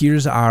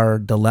 here's our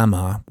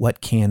dilemma,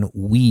 what can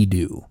we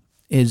do?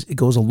 It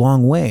goes a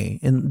long way.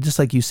 And just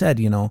like you said,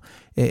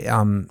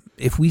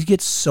 if we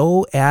get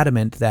so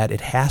adamant that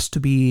it has to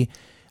be,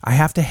 I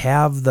have to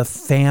have the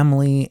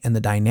family and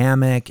the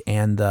dynamic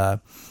and the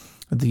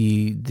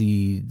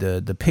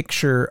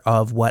picture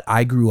of what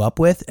I grew up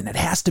with, and it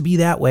has to be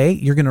that way,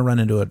 you're going to run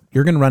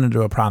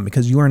into a problem,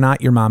 because you are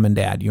not your mom and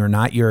dad, you're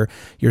not your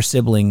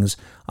siblings,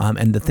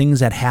 and the things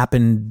that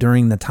happened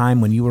during the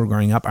time when you were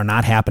growing up are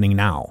not happening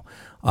now,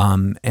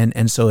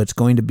 and so it's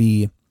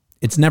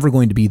never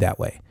going to be that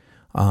way.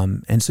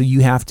 And so you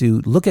have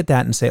to look at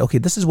that and say, okay,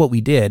 this is what we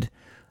did,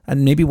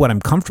 and maybe what I'm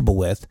comfortable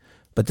with,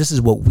 but this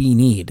is what we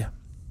need,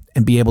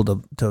 and be able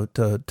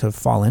to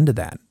fall into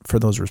that for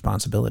those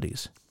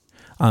responsibilities.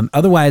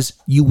 Otherwise,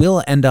 you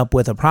will end up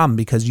with a problem,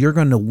 because you're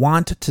going to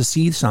want to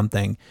see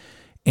something,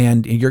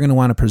 and you're going to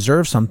want to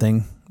preserve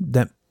something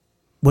that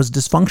was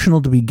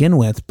dysfunctional to begin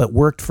with, but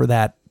worked for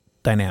that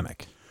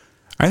dynamic.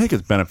 I think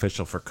it's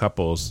beneficial for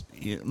couples,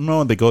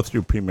 they go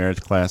through pre-marriage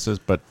classes,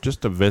 but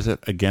just to visit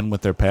again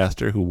with their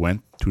pastor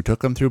who took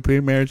them through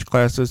pre-marriage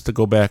classes, to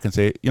go back and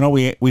say,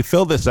 we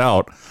filled this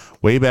out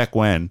way back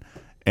when,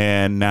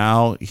 and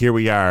now here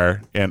we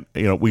are, and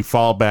we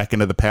fall back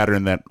into the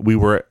pattern that we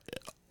were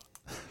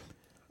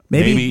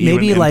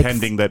maybe like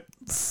intending that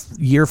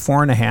year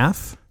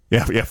 4.5.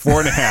 Yeah,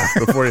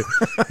 4.5 before you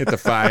hit the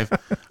 5.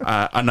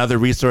 Another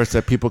resource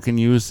that people can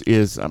use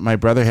is my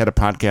brother had a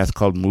podcast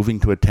called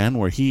Moving to a 10,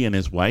 where he and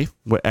his wife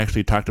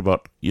actually talked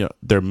about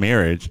their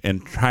marriage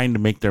and trying to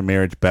make their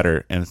marriage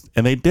better, and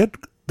they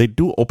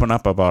do open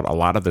up about a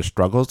lot of the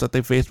struggles that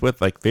they faced with.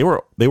 Like they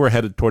were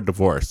headed toward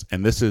divorce,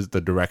 and this is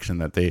the direction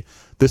that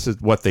this is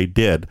what they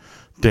did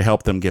to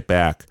help them get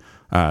back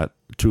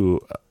to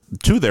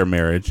their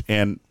marriage,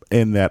 and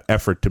in that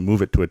effort to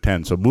move it to a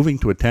 10. So Moving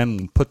to a 10,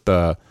 we'll put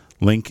the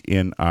link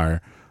in our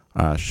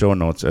show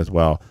notes as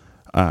well.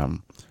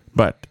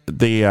 But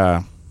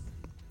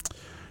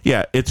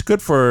it's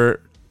good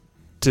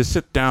to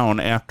sit down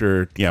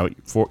after year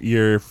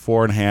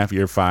 4.5,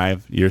 year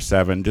 5, year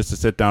 7, just to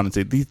sit down and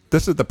say,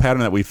 this is the pattern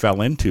that we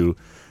fell into,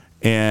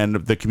 and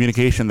the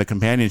communication, the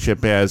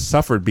companionship has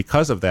suffered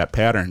because of that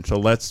pattern. So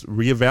let's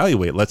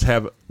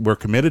reevaluate. We're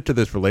committed to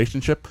this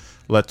relationship.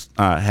 Let's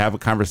have a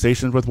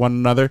conversation with one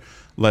another.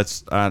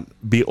 Let's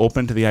be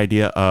open to the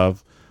idea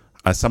of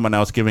someone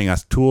else giving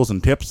us tools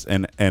and tips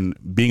and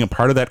being a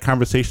part of that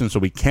conversation, so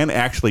we can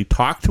actually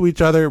talk to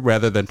each other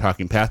rather than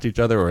talking past each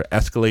other or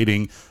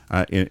escalating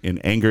in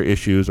anger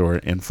issues or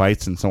in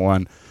fights and so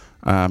on,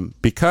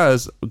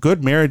 because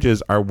good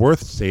marriages are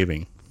worth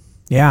saving.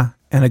 Yeah,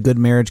 and a good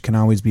marriage can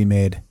always be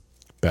made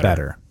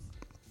better.